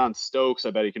 if he's on Stokes,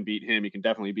 I bet he can beat him. He can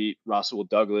definitely beat Russell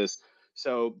Douglas.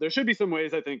 So there should be some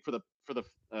ways, I think, for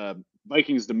the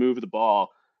Vikings to move the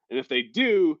ball, and if they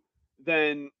do,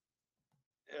 then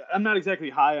I'm not exactly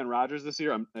high on Rodgers this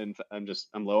year. I'm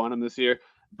low on him this year,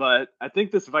 but I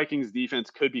think this Vikings defense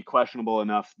could be questionable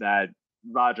enough that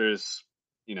Rodgers,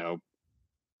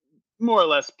 more or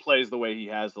less plays the way he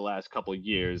has the last couple of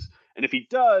years. And if he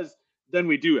does, then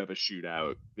we do have a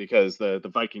shootout because the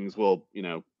Vikings will,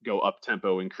 go up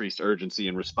tempo, increased urgency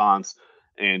and response.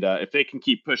 And if they can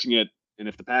keep pushing it, and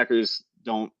if the Packers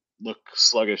don't look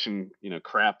sluggish and,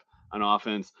 crap on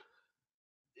offense,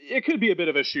 it could be a bit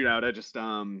of a shootout.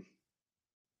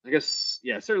 I guess,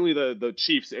 yeah, certainly the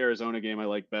Chiefs Arizona game I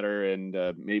like better. And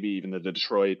maybe even the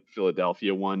Detroit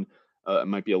Philadelphia one, I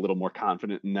might be a little more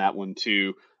confident in that one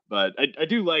too. But I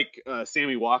do like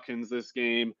Sammy Watkins this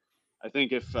game. I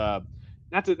think if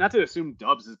not to assume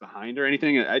Dubs is behind or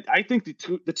anything, I think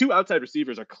the two outside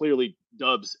receivers are clearly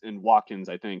Dubs and Watkins.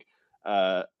 I think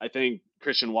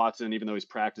Christian Watson, even though he's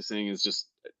practicing, is just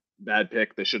a bad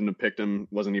pick. They shouldn't have picked him.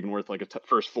 Wasn't even worth like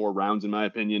first 4 rounds in my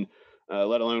opinion,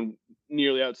 let alone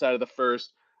nearly outside of the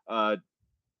first. Allen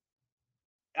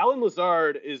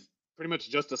Lazard is pretty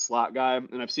much just a slot guy,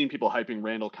 and I've seen people hyping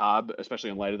Randall Cobb, especially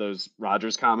in light of those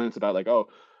Rodgers comments about like, oh,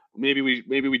 maybe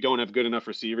we don't have good enough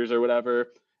receivers or whatever,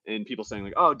 and people saying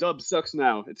like, oh, Dub sucks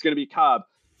now, it's gonna be Cobb.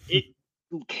 It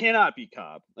cannot be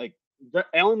Cobb. Like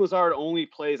Allen Lazard only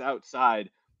plays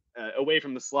outside, away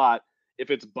from the slot,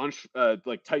 if it's bunch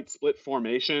like tight split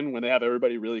formation when they have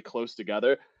everybody really close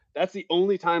together. That's the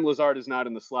only time Lazard is not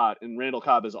in the slot, and Randall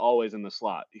Cobb is always in the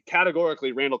slot.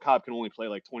 Categorically, Randall Cobb can only play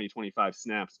like 20-25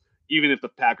 snaps, even if the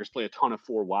Packers play a ton of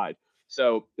 4 wide.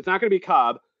 So it's not going to be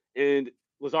Cobb, and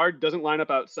Lazard doesn't line up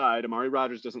outside. Amari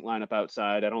Rodgers doesn't line up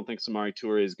outside. I don't think Samori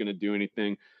Toure is going to do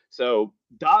anything. So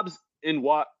Dobbs and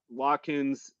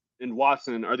Watkins and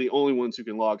Watson are the only ones who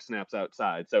can log snaps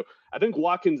outside. So I think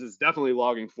Watkins is definitely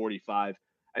logging 45.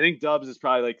 I think Dobbs is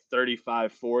probably like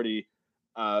 35, 40.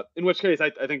 In which case,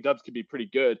 I think Dobbs could be pretty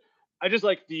good. I just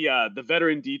like the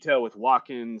veteran detail with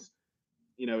Watkins,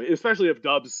 especially if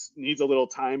Dobbs needs a little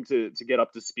time to get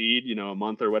up to speed, a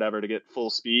month or whatever to get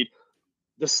full speed.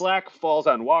 The slack falls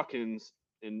on Watkins,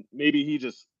 and maybe he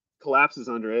just collapses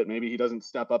under it. Maybe he doesn't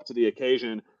step up to the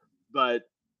occasion. But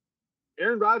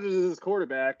Aaron Rodgers is his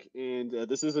quarterback, and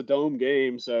this is a dome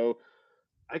game, so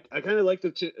I kind of like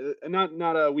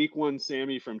not a week one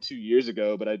Sammy from 2 years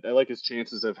ago, but I like his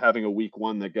chances of having a week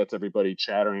one that gets everybody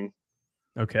chattering.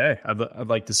 Okay, I'd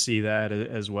like to see that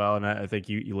as well, and I think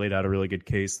you laid out a really good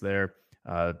case there.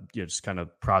 Just kind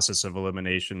of process of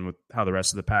elimination with how the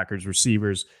rest of the Packers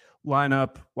receivers line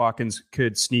up. Watkins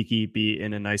could sneaky be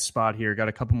in a nice spot here. Got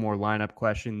a couple more lineup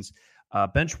questions.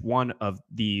 Bench one of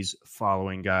these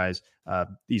following guys,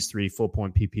 these three full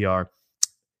point PPR: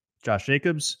 Josh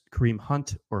Jacobs, Kareem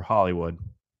Hunt, or Hollywood?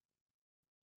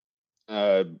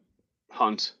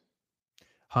 Hunt.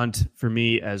 Hunt for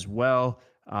me as well.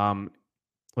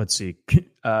 Let's see,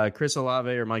 Chris Olave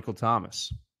or Michael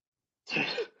Thomas?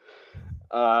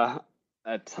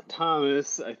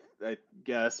 Thomas, I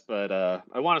guess, but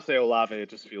I want to say Olave. It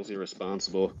just feels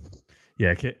irresponsible.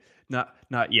 Yeah,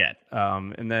 not yet.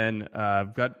 And then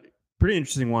I've got a pretty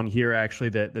interesting one here, actually,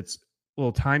 that's a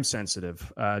little time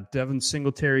sensitive. Devin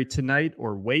Singletary tonight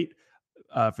or wait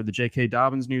for the J.K.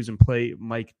 Dobbins news and play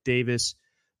Mike Davis.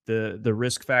 The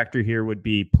risk factor here would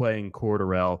be playing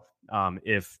Cordarrelle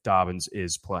if Dobbins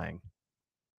is playing.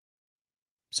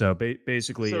 So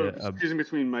basically, choosing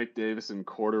between Mike Davis and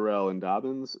Cordarrelle and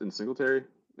Dobbins and Singletary,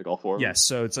 like all four of them? Yes,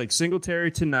 so it's like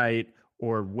Singletary tonight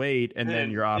or wait, and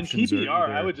then your options in PPR, are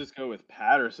either... I would just go with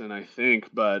Patterson, I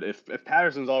think. But if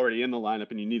Patterson's already in the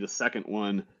lineup and you need a second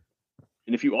one,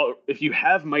 and if you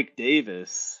have Mike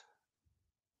Davis,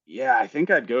 yeah, I think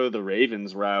I'd go the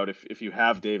Ravens route if you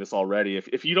have Davis already.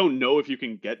 If you don't know if you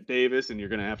can get Davis and you're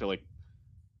going to have to like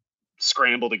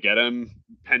scramble to get him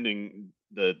pending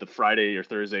the Friday or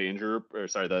Thursday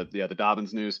the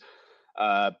Dobbins news.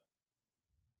 I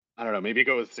don't know. Maybe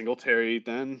go with Singletary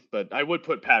then, but I would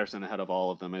put Patterson ahead of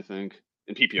all of them, I think,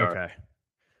 in PPR. Okay,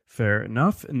 fair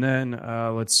enough. And then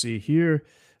let's see here,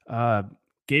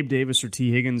 Gabe Davis or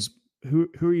T. Higgins.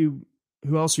 Who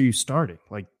else are you starting?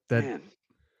 Like that? Man.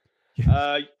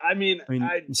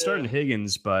 I'm starting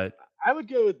Higgins, but I would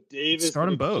go with Davis. Start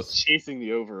them both. Just chasing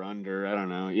the over under. I don't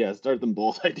know. Yeah, start them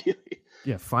both ideally.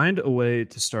 Yeah, find a way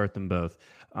to start them both.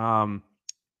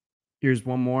 Here's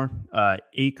one more: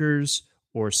 Akers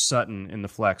or Sutton in the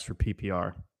flex for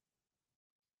PPR.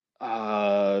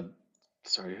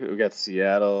 Sorry, who got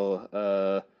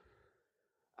Seattle?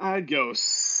 I'd go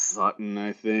Sutton.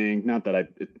 I think not that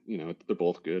they're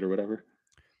both good or whatever.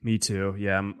 Me too.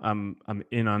 Yeah, I'm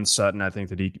in on Sutton. I think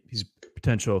that he's a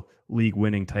potential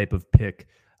league-winning type of pick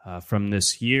from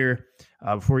this year.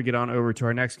 Before we get on over to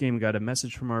our next game, we got a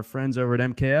message from our friends over at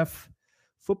MKF.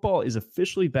 Football is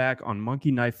officially back on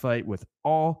Monkey Knife Fight with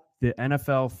all the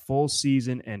NFL full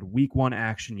season and week one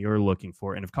action you're looking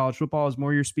for. And if college football is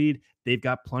more your speed, they've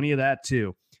got plenty of that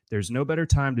too. There's no better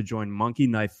time to join Monkey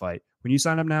Knife Fight. When you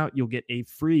sign up now, you'll get a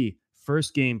free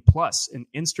first game plus an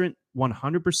instant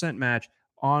 100% match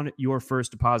on your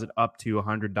first deposit up to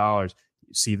 $100.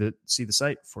 See the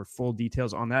site for full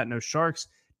details on that. No sharks,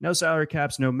 no salary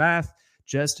caps, no math,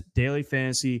 just daily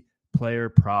fantasy player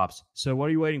props. So what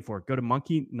are you waiting for? Go to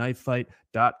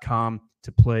monkeyknifefight.com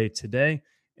to play today.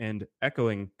 And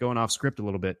going off script a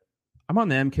little bit, I'm on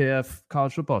the MKF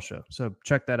College Football Show. So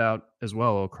check that out as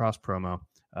well, a little cross promo.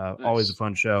 Nice. Always a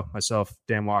fun show. Myself,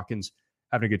 Dan Watkins,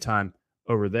 having a good time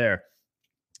over there.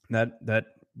 That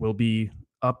will be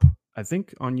up, I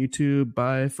think, on YouTube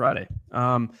by Friday,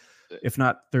 if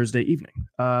not Thursday evening.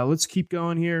 Let's keep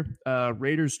going here.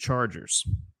 Raiders, Chargers.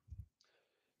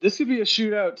 This could be a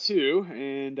shootout too.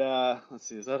 And let's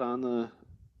see, is that on the...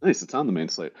 Nice, it's on the main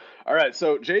slate. All right,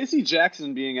 so J.C.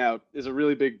 Jackson being out is a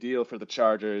really big deal for the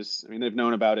Chargers. I mean, they've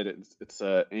known about it. It's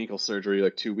ankle surgery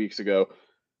like 2 weeks ago.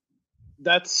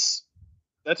 That's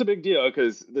a big deal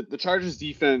because the Chargers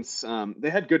defense, they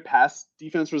had good pass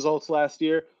defense results last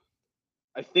year.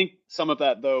 I think some of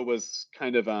that, though, was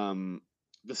kind of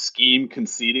the scheme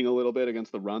conceding a little bit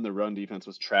against the run. The run defense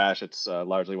was trash. It's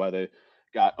largely why they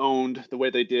got owned the way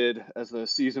they did as the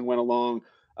season went along.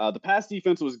 The pass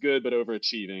defense was good, but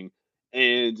overachieving.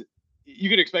 And you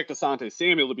could expect Asante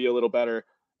Samuel to be a little better,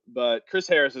 but Chris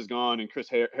Harris is gone, and Chris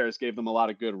Harris gave them a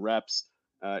lot of good reps,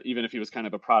 even if he was kind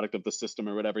of a product of the system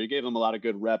or whatever. He gave them a lot of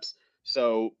good reps.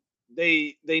 So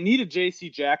they needed J.C.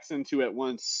 Jackson to at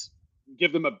once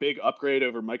give them a big upgrade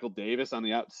over Michael Davis on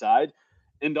the outside,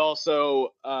 and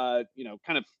also kind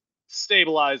of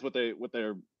stabilize what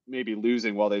they're maybe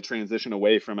losing while they transition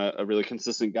away from a really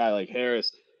consistent guy like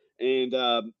Harris. And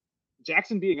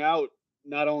Jackson being out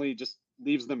not only just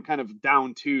leaves them kind of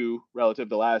down 2 relative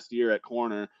to last year at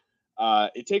corner,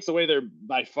 it takes away their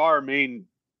by far main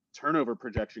turnover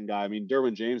projection guy. I mean,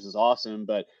 Derwin James is awesome,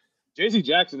 but J.C.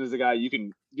 Jackson is a guy you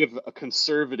can give a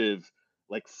conservative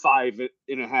like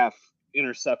 5.5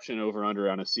 interception over under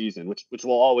on a season, which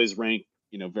will always rank,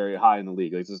 very high in the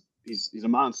league. Like he's a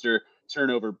monster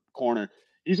turnover corner.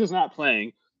 He's just not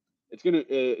playing. It's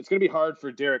gonna be hard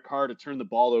for Derek Carr to turn the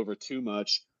ball over too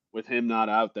much with him not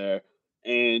out there.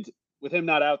 And with him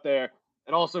not out there,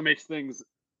 it also makes things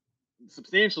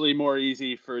substantially more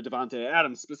easy for Davante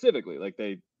Adams specifically. Like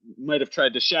they might have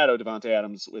tried to shadow Davante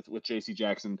Adams with J.C.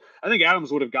 Jackson. I think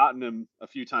Adams would have gotten him a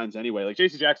few times anyway. Like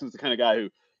J.C. Jackson's the kind of guy who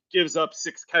gives up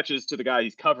 6 catches to the guy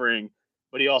he's covering,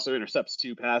 but he also intercepts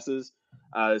 2 passes.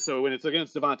 So when it's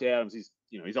against Davante Adams,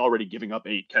 he's already giving up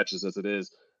 8 catches as it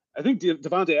is. I think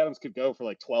Davante Adams could go for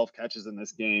like 12 catches in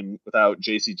this game without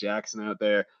J.C. Jackson out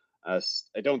there. I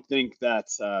don't think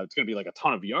that's it's going to be like a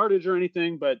ton of yardage or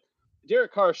anything, but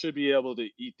Derek Carr should be able to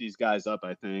eat these guys up,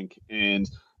 I think. And,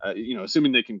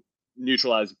 assuming they can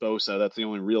neutralize Bosa, that's the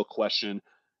only real question.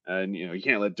 And, you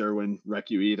can't let Derwin wreck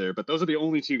you either. But those are the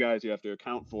only 2 guys you have to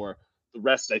account for. The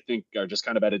rest, I think, are just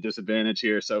kind of at a disadvantage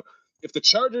here. So if the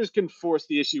Chargers can force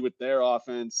the issue with their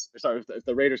offense, if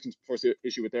the Raiders can force the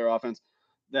issue with their offense,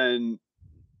 then,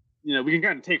 we can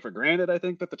kind of take for granted, I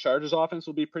think, that the Chargers offense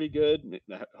will be pretty good.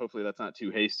 Hopefully that's not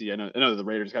too hasty. I know the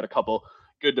Raiders got a couple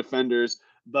good defenders,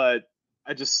 but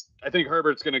I think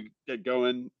Herbert's going to get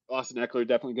going. Austin Eckler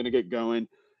definitely going to get going.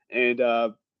 And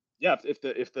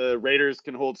if the Raiders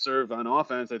can hold serve on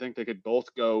offense, I think they could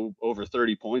both go over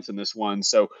 30 points in this one.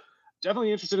 So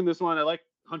definitely interested in this one. I like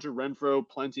Hunter Renfrow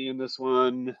plenty in this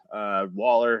one.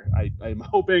 Waller, I'm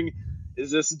hoping, is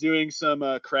this doing some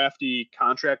crafty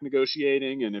contract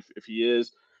negotiating? And if he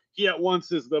is, he at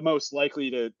once is the most likely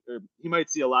to, or he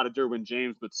might see a lot of Derwin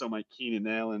James, but so might Keenan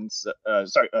Allen. So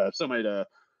might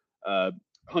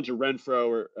Hunter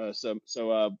Renfrow.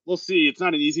 So we'll see. It's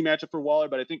not an easy matchup for Waller,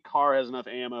 but I think Carr has enough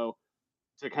ammo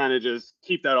to kind of just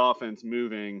keep that offense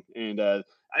moving. And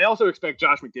I also expect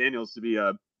Josh McDaniels to be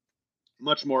a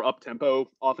much more up-tempo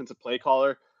offensive play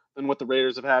caller than what the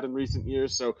Raiders have had in recent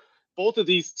years. So both of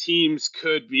these teams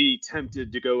could be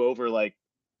tempted to go over like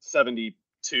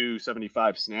 72,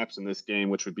 75 snaps in this game,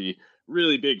 which would be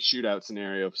really big shootout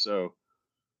scenario. So,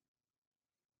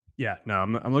 yeah, no,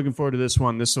 I'm looking forward to this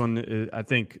one. This one, is, I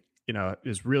think,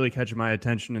 is really catching my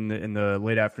attention in the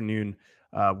late afternoon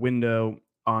window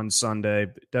on Sunday.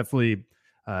 Definitely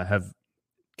have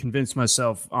convinced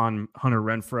myself on Hunter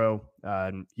Renfrow.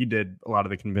 He did a lot of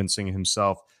the convincing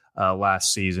himself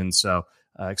last season. So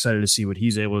excited to see what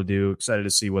he's able to do. Excited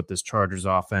to see what this Chargers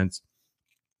offense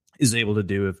is able to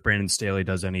do if Brandon Staley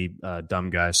does any dumb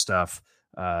guy stuff,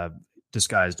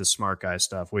 disguised as smart guy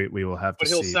stuff. We will have to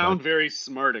see. But he'll sound very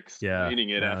smart explaining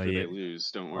it after they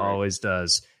lose. Don't worry. Always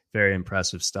does. Very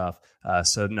impressive stuff.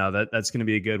 So no, that's going to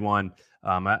be a good one.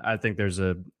 I think there's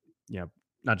a,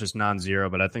 not just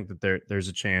non-zero, but I think that there's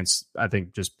a chance. I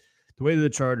think just the way the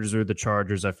Chargers are the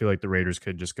Chargers, I feel like the Raiders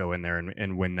could just go in there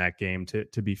and win that game,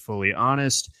 to be fully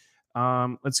honest.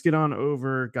 Let's get on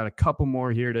over. Got a couple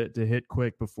more here to hit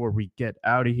quick before we get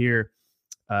out of here.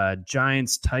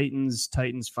 Giants, Titans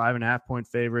 5.5-point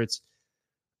favorites.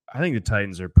 I think the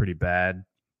Titans are pretty bad.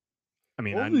 I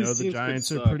mean, I know the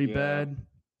Giants are pretty bad,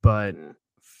 but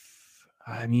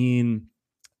I mean,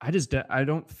 I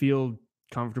don't feel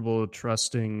comfortable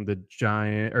trusting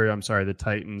the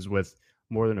Titans with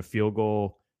more than a field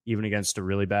goal, even against a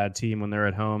really bad team when they're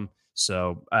at home.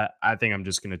 So I think I'm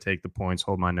just going to take the points,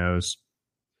 hold my nose.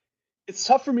 It's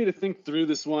tough for me to think through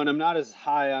this one. I'm not as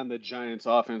high on the Giants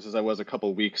offense as I was a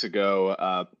couple weeks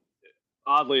ago.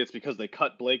 Oddly, it's because they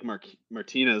cut Blake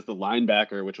Martinez, the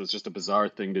linebacker, which was just a bizarre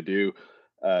thing to do.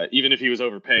 Even if he was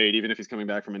overpaid, even if he's coming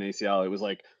back from an ACL, it was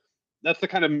like, that's the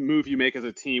kind of move you make as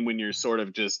a team when you're sort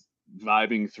of just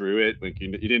vibing through it. Like you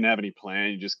didn't have any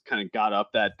plan. You just kind of got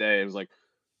up that day. It was like,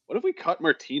 what if we cut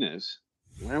Martinez?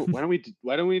 Why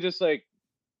don't we just like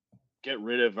get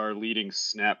rid of our leading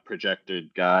snap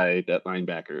projected guy, that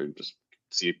linebacker, and just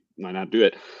see why not do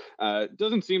it? It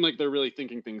doesn't seem like they're really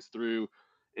thinking things through,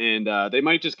 and they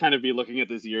might just kind of be looking at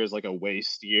this year as like a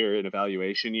waste year, an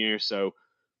evaluation year. So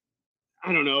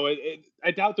I don't know.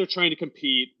 I doubt they're trying to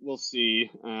compete. We'll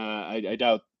see. I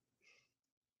doubt.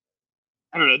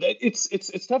 I don't know.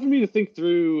 It's tough for me to think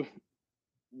through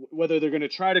whether they're going to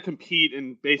try to compete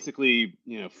and basically,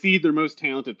 feed their most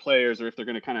talented players, or if they're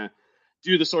going to kind of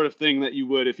do the sort of thing that you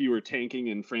would if you were tanking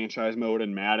in franchise mode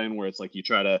in Madden, where it's like you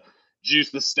try to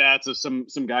juice the stats of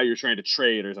some guy you're trying to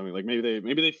trade or something. Like maybe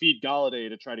they feed Golladay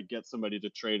to try to get somebody to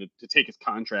trade to take his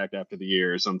contract after the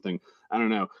year or something. I don't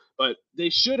know, but they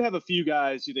should have a few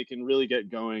guys who they can really get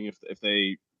going if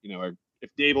they if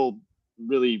Dable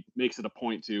really makes it a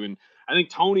point to. And I think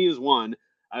Tony is one.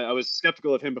 I was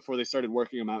skeptical of him before they started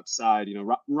working him outside.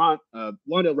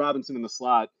 Wan'Dale Robinson in the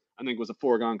slot, I think was a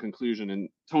foregone conclusion. And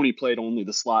Tony played only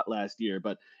the slot last year.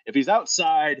 But if he's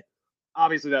outside,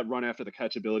 obviously that run after the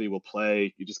catch ability will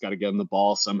play. You just got to get him the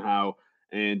ball somehow.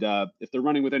 And if they're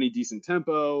running with any decent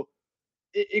tempo,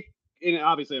 and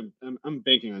obviously I'm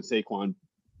banking on Saquon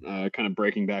kind of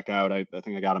breaking back out. I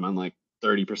think I got him on like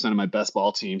 30% of my best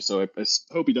ball team. So I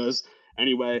hope he does.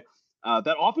 Anyway,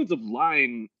 that offensive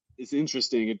line is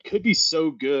interesting. It could be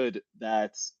so good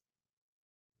that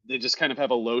they just kind of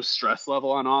have a low stress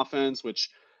level on offense, which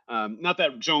not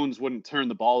that Jones wouldn't turn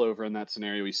the ball over in that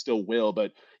scenario. He still will,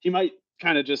 but he might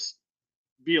kind of just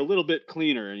be a little bit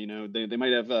cleaner. You know, they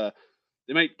might have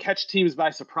they might catch teams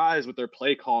by surprise with their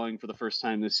play calling for the first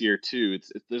time this year too.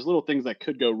 There's little things that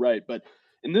could go right, but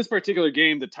in this particular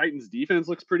game, the Titans defense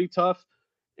looks pretty tough.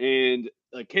 And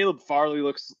like Caleb Farley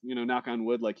looks, you know, knock on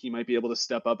wood, like he might be able to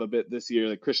step up a bit this year.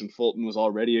 Like Christian Fulton was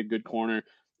already a good corner.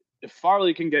 If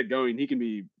Farley can get going, he can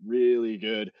be really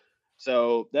good.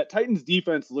 So that Titans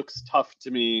defense looks tough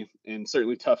to me, and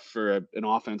certainly tough for an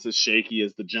offense as shaky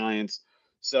as the Giants.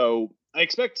 So I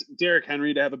expect Derrick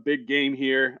Henry to have a big game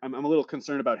here. I'm a little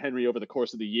concerned about Henry over the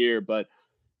course of the year, but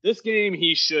this game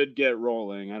he should get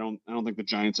rolling. I don't think the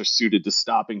Giants are suited to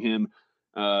stopping him,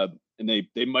 and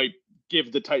they might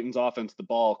give the Titans offense the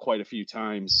ball quite a few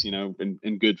times, you know,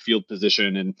 in good field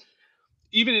position. And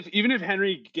even if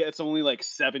Henry gets only like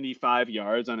 75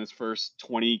 yards on his first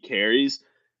 20 carries,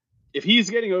 if he's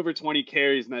getting over 20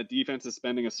 carries and that defense is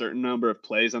spending a certain number of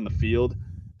plays on the field,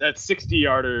 that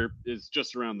 60-yarder is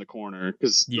just around the corner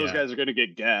because those guys are going to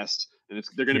get gassed and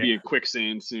they're going to be in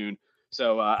quicksand soon.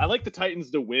 So I like the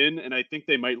Titans to win, and I think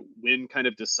they might win kind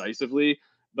of decisively,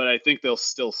 but I think they'll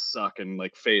still suck and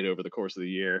like fade over the course of the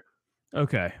year.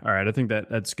 Okay. All right. I think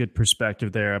that's good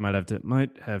perspective there. I might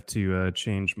have to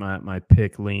change my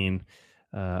pick lean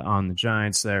on the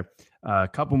Giants there. A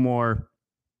couple more.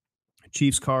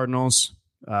 Chiefs Cardinals.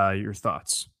 Your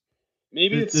thoughts?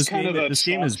 Maybe this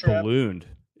game has ballooned.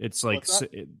 It's like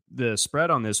the spread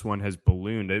on this one has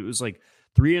ballooned. It was like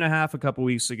 3.5 a couple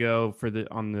weeks ago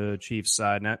on the Chiefs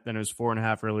side. And then it was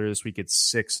 4.5 earlier this week. It's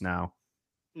 6 now.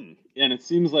 And it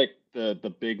seems like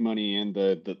the big money and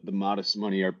the modest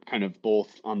money are kind of both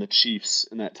on the Chiefs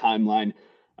in that timeline.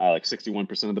 Like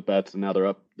 61% of the bets, and now they're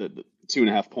up the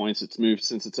 2.5 points. It's moved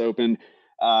since it's opened.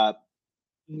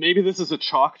 Maybe this is a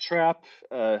chalk trap.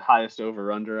 Highest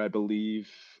over under, I believe,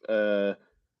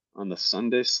 on the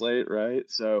Sunday slate, right?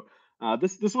 So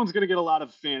this one's going to get a lot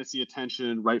of fantasy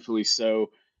attention, rightfully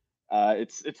so.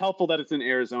 It's helpful that it's in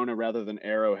Arizona rather than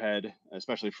Arrowhead,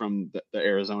 especially from the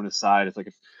Arizona side. It's like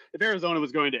if Arizona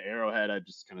was going to Arrowhead, I'd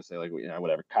just kind of say like,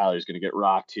 whatever, Kyler's going to get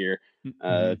rocked here.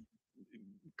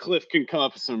 Cliff can come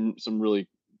up with some really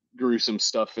gruesome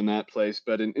stuff in that place,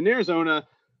 but in Arizona,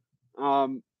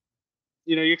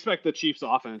 you expect the Chiefs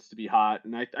offense to be hot.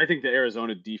 And I think the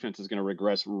Arizona defense is going to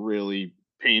regress really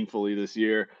painfully this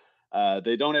year.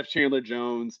 They don't have Chandler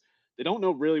Jones. They don't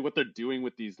know really what they're doing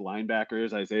with these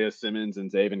linebackers, Isaiah Simmons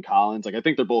and Zaven Collins. Like, I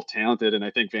think they're both talented, and I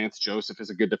think Vance Joseph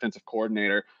is a good defensive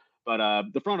coordinator. But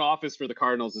the front office for the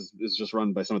Cardinals is just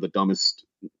run by some of the dumbest,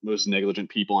 most negligent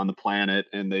people on the planet,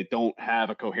 and they don't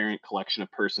have a coherent collection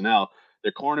of personnel.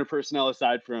 Their corner personnel,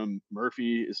 aside from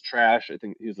Murphy, is trash. I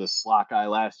think he was a slot guy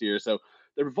last year. So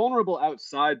they're vulnerable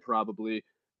outside probably,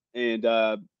 and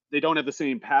they don't have the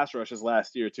same pass rush as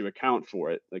last year to account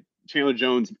for it. Like, Chandler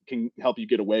Jones can help you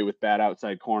get away with bad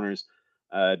outside corners.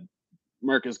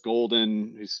 Marcus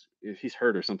Golden, he's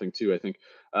hurt or something too, I think.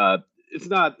 It's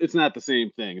not the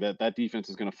same thing. That defense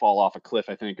is going to fall off a cliff,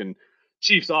 I think. And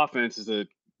Chiefs offense is a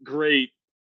great,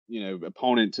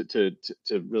 opponent to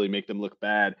really make them look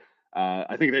bad.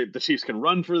 I think the Chiefs can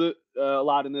run for a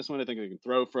lot in this one. I think they can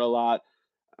throw for a lot.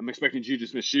 I'm expecting Juju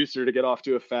Smith-Schuster to get off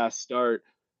to a fast start.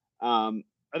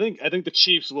 I think the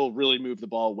Chiefs will really move the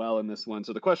ball well in this one.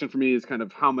 So the question for me is kind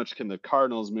of how much can the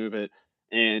Cardinals move it?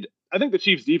 And I think the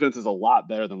Chiefs defense is a lot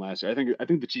better than last year. I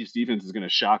think the Chiefs defense is going to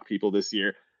shock people this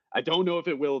year. I don't know if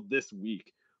it will this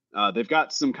week. They've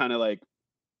got some kind of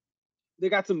they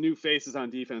got some new faces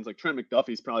on defense. Like Trent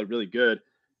McDuffie's probably really good,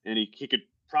 and he could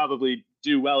probably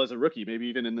do well as a rookie, maybe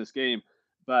even in this game.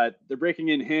 But they're breaking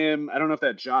in him. I don't know if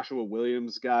that Joshua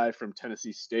Williams guy from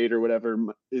Tennessee State or whatever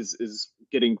is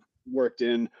getting worked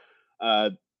in.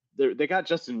 They got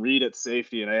Justin Reed at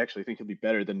safety, and I actually think he'll be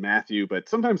better than Matthew. But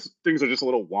sometimes things are just a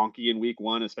little wonky in week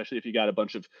one, especially if you got a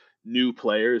bunch of new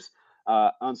players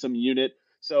on some unit.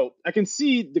 So I can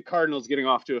see the Cardinals getting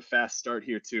off to a fast start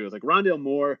here too. It's like Rondale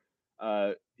Moore.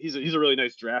 He's a really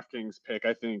nice DraftKings pick,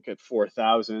 I think, at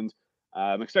 4,000.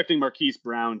 I'm expecting Marquise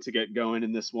Brown to get going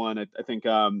in this one. I think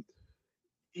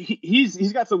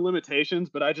he's got some limitations,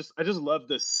 but I just love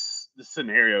this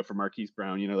scenario for Marquise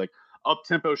Brown. Like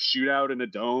up-tempo shootout in a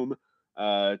dome,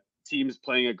 teams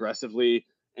playing aggressively,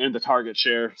 and the target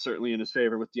share certainly in his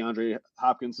favor with DeAndre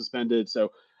Hopkins suspended.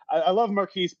 So I love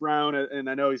Marquise Brown, and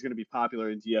I know he's going to be popular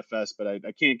in DFS, but I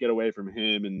can't get away from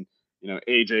him and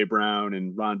AJ Brown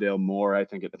and Rondale Moore. I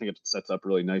think it sets up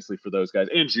really nicely for those guys,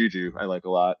 and Juju I like a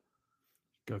lot.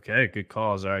 Okay, good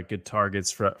calls. All right, good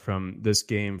targets from this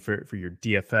game for your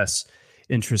DFS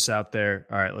interests out there.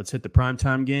 All right, let's hit the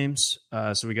primetime games.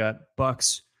 So we got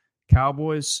Bucks,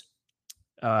 Cowboys,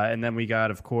 and then we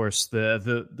got, of course,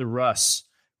 the Russ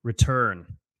return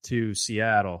to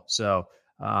Seattle. So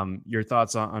your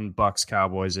thoughts on Bucks,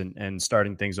 Cowboys, and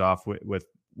starting things off with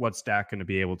what's Dak going to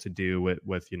be able to do with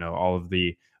all of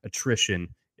the attrition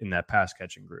in that pass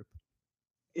catching group?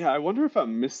 Yeah, I wonder if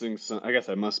I'm missing some. I guess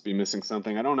I must be missing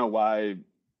something. I don't know why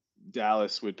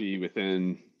Dallas would be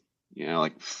within,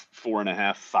 like 4.5,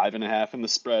 5.5 in the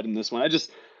spread in this one. I don't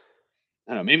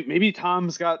know. Maybe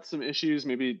Tom's got some issues.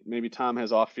 Maybe Tom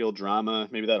has off-field drama.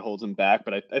 Maybe that holds him back.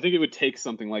 But I think it would take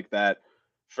something like that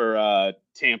for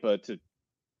Tampa to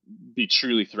be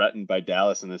truly threatened by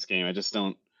Dallas in this game. I just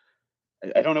don't.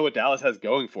 I don't know what Dallas has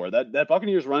going for that.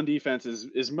 Buccaneers run defense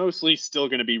is mostly still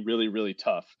going to be really, really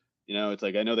tough. It's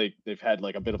like, I know they've had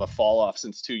like a bit of a fall off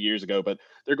since 2 years ago, but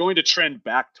they're going to trend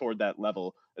back toward that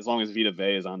level as long as Vita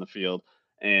Vea is on the field.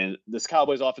 And this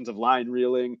Cowboys offensive line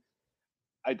reeling,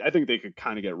 I think they could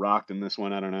kind of get rocked in this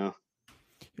one. I don't know.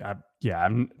 Yeah,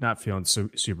 I'm not feeling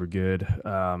super good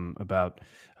about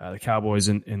the Cowboys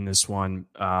in this one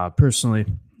personally,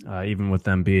 even with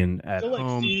them being at home. Like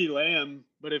CeeDee Lamb,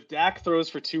 but if Dak throws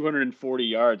for 240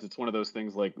 yards, it's one of those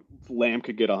things like Lamb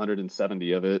could get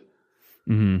 170 of it.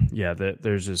 Mm-hmm. Yeah,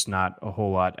 there's just not a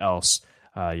whole lot else.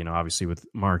 Obviously with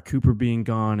Mark Cooper being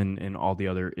gone and all the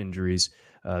other injuries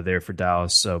there for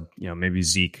Dallas. So, maybe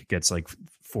Zeke gets like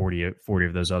 40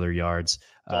 of those other yards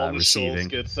receiving.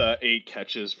 Schultz gets 8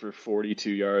 catches for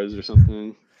 42 yards or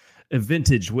something. A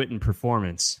vintage Witten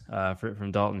performance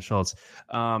from Dalton Schultz.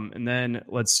 And then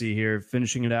let's see here,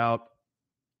 finishing it out,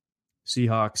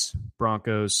 Seahawks,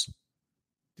 Broncos.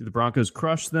 Do the Broncos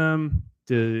crush them?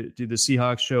 Do the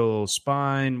Seahawks show a little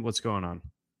spine? What's going on?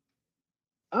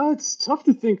 It's tough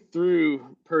to think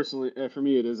through personally. For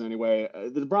me, it is anyway.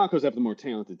 The Broncos have the more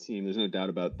talented team. There's no doubt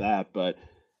about that. But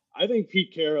I think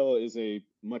Pete Carroll is a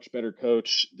much better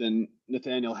coach than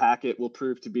Nathaniel Hackett will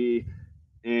prove to be.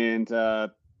 And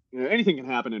anything can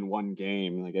happen in one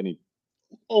game.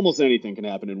 Almost anything can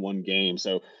happen in one game.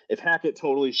 So if Hackett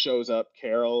totally shows up,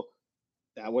 Carroll,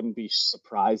 that wouldn't be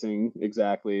surprising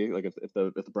exactly. Like if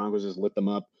the Broncos just lit them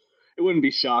up, it wouldn't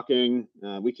be shocking.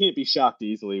 We can't be shocked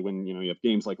easily when you have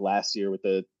games like last year with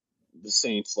the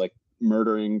Saints like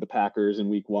murdering the Packers in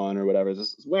week 1 or whatever.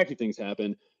 Just wacky things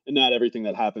happen, and not everything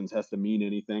that happens has to mean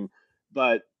anything.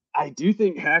 But I do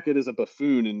think Hackett is a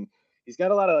buffoon, and he's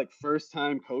got a lot of like first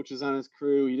time coaches on his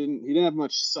crew. He didn't have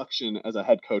much suction as a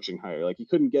head coaching hire. Like he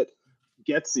couldn't get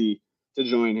Getsy to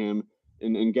join him.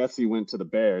 And Getsy went to the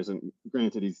Bears, and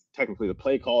granted, he's technically the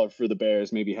play caller for the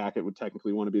Bears. Maybe Hackett would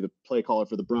technically want to be the play caller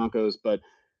for the Broncos, but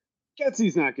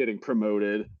Getsy's not getting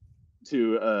promoted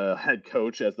to a head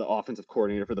coach as the offensive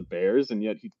coordinator for the Bears, and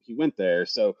yet he went there.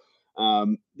 So I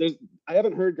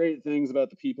haven't heard great things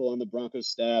about the people on the Broncos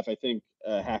staff. I think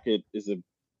Hackett is an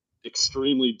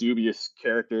extremely dubious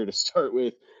character to start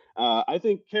with. I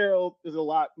think Carroll is a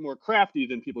lot more crafty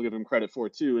than people give him credit for,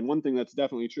 too. And one thing that's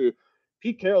definitely true,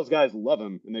 Pete Carroll's guys love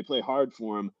him, and they play hard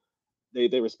for him.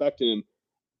 They respect him.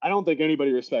 I don't think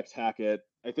anybody respects Hackett.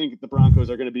 I think the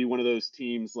Broncos are going to be one of those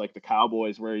teams like the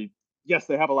Cowboys where, yes,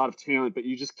 they have a lot of talent, but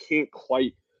you just can't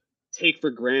quite take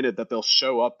for granted that they'll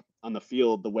show up on the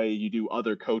field the way you do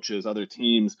other coaches, other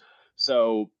teams.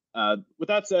 So with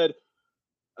that said,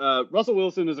 Russell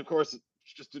Wilson is, of course,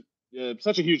 just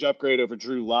such a huge upgrade over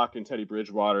Drew Lock and Teddy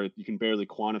Bridgewater. You can barely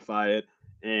quantify it.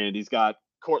 And he's got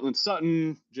Cortland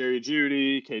Sutton, Jerry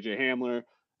Jeudy, KJ Hamler.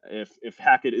 If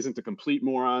Hackett isn't a complete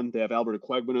moron, they have Albert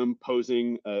Okwuegbunam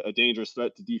posing a dangerous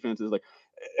threat to defenses. Like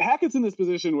Hackett's in this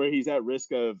position where he's at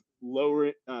risk of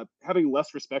having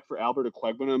less respect for Albert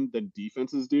Okwuegbunam than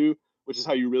defenses do, which is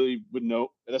how you really would know.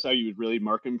 That's how you would really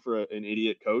mark him for an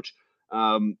idiot coach.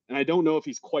 And I don't know if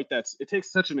he's quite that. It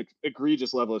takes such an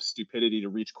egregious level of stupidity to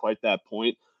reach quite that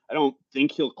point. I don't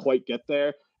think he'll quite get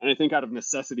there. And I think out of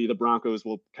necessity, the Broncos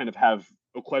will kind of have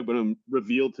Okwuegbunam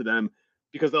revealed to them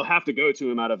because they'll have to go to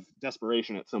him out of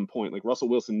desperation at some point. Like Russell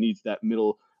Wilson needs that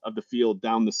middle of the field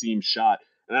down the seam shot.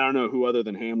 And I don't know who other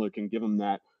than Hamler can give him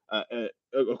that.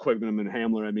 Okwuegbunam and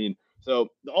Hamler, I mean. So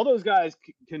all those guys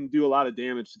can do a lot of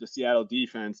damage to the Seattle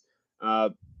defense.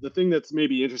 The thing that's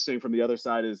maybe interesting from the other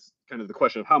side is kind of the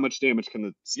question of how much damage can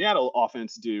the Seattle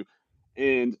offense do.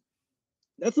 And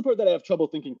that's the part that I have trouble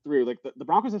thinking through. Like the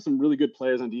Broncos have some really good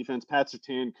players on defense. Pat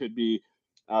Surtain could be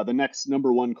the next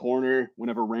number one corner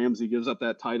whenever Ramsey gives up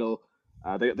that title.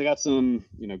 They got some,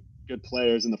 good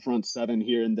players in the front seven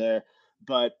here and there.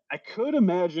 But I could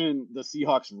imagine the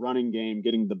Seahawks running game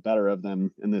getting the better of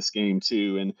them in this game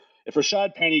too. And if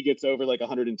Rashad Penny gets over like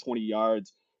 120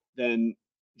 yards, then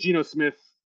Geno Smith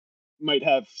might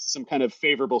have some kind of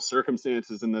favorable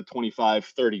circumstances in the 25,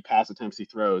 30 pass attempts he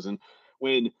throws. And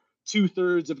when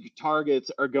 2/3 of your targets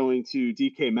are going to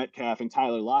DK Metcalf and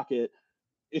Tyler Lockett,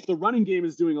 if the running game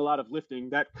is doing a lot of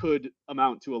lifting, that could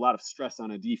amount to a lot of stress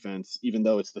on a defense, even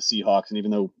though it's the Seahawks and even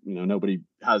though, nobody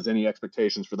has any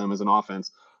expectations for them as an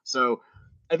offense. So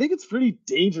I think it's pretty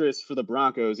dangerous for the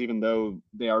Broncos, even though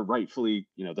they are rightfully,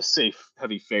 the safe,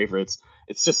 heavy favorites.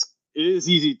 It is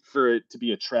easy for it to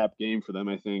be a trap game for them,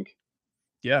 I think.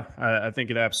 Yeah, I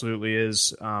think it absolutely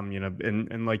is.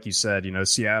 And like you said,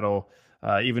 Seattle,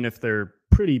 even if they're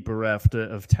pretty bereft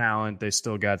of talent, they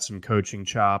still got some coaching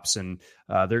chops, and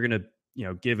they're going to,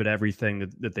 give it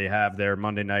everything that they have there.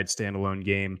 Monday night standalone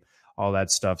game, all that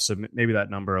stuff. So maybe that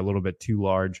number a little bit too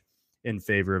large in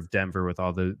favor of Denver with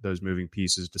all those moving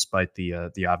pieces, despite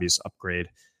the obvious upgrade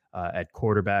at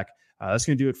quarterback. That's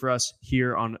going to do it for us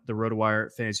here on the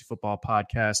RotoWire Fantasy Football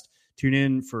Podcast. Tune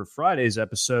in for Friday's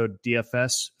episode,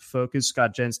 DFS Focus.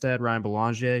 Scott Genstad, Ryan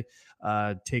Belanger,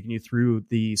 taking you through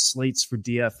the slates for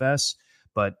DFS.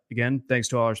 But again, thanks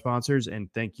to all our sponsors,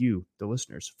 and thank you, the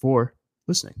listeners, for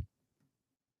listening.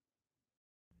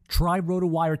 Try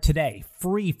RotoWire today,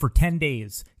 free for 10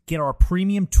 days. Get our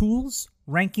premium tools,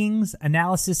 rankings,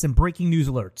 analysis, and breaking news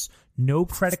alerts. No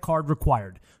credit card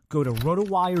required. Go to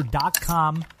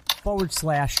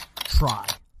rotowire.com/try.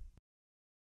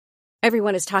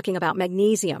 Everyone is talking about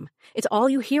magnesium. It's all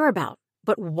you hear about.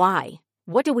 But why?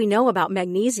 What do we know about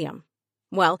magnesium?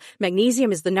 Well,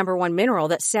 magnesium is the number one mineral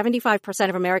that 75%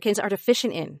 of Americans are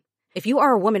deficient in. If you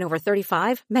are a woman over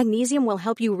 35, magnesium will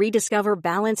help you rediscover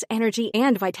balance, energy,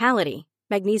 and vitality.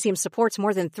 Magnesium supports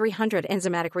more than 300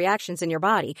 enzymatic reactions in your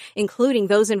body, including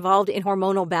those involved in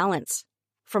hormonal balance.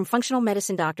 From functional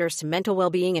medicine doctors to mental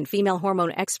well-being and female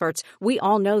hormone experts, we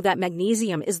all know that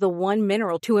magnesium is the one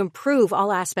mineral to improve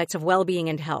all aspects of well-being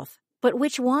and health. But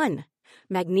which one?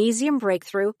 Magnesium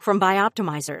Breakthrough from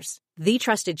Bioptimizers, the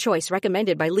trusted choice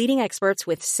recommended by leading experts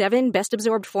with 7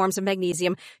 best-absorbed forms of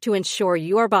magnesium to ensure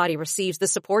your body receives the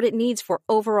support it needs for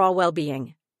overall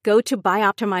well-being. Go to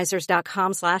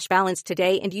bioptimizers.com/balance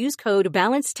today and use code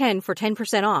BALANCE10 for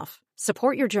 10% off.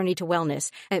 Support your journey to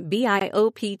wellness at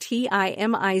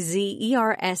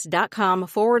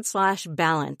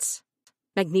bioptimizers.com/balance.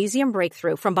 Magnesium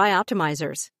Breakthrough from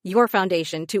Bioptimizers, your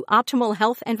foundation to optimal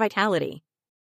health and vitality.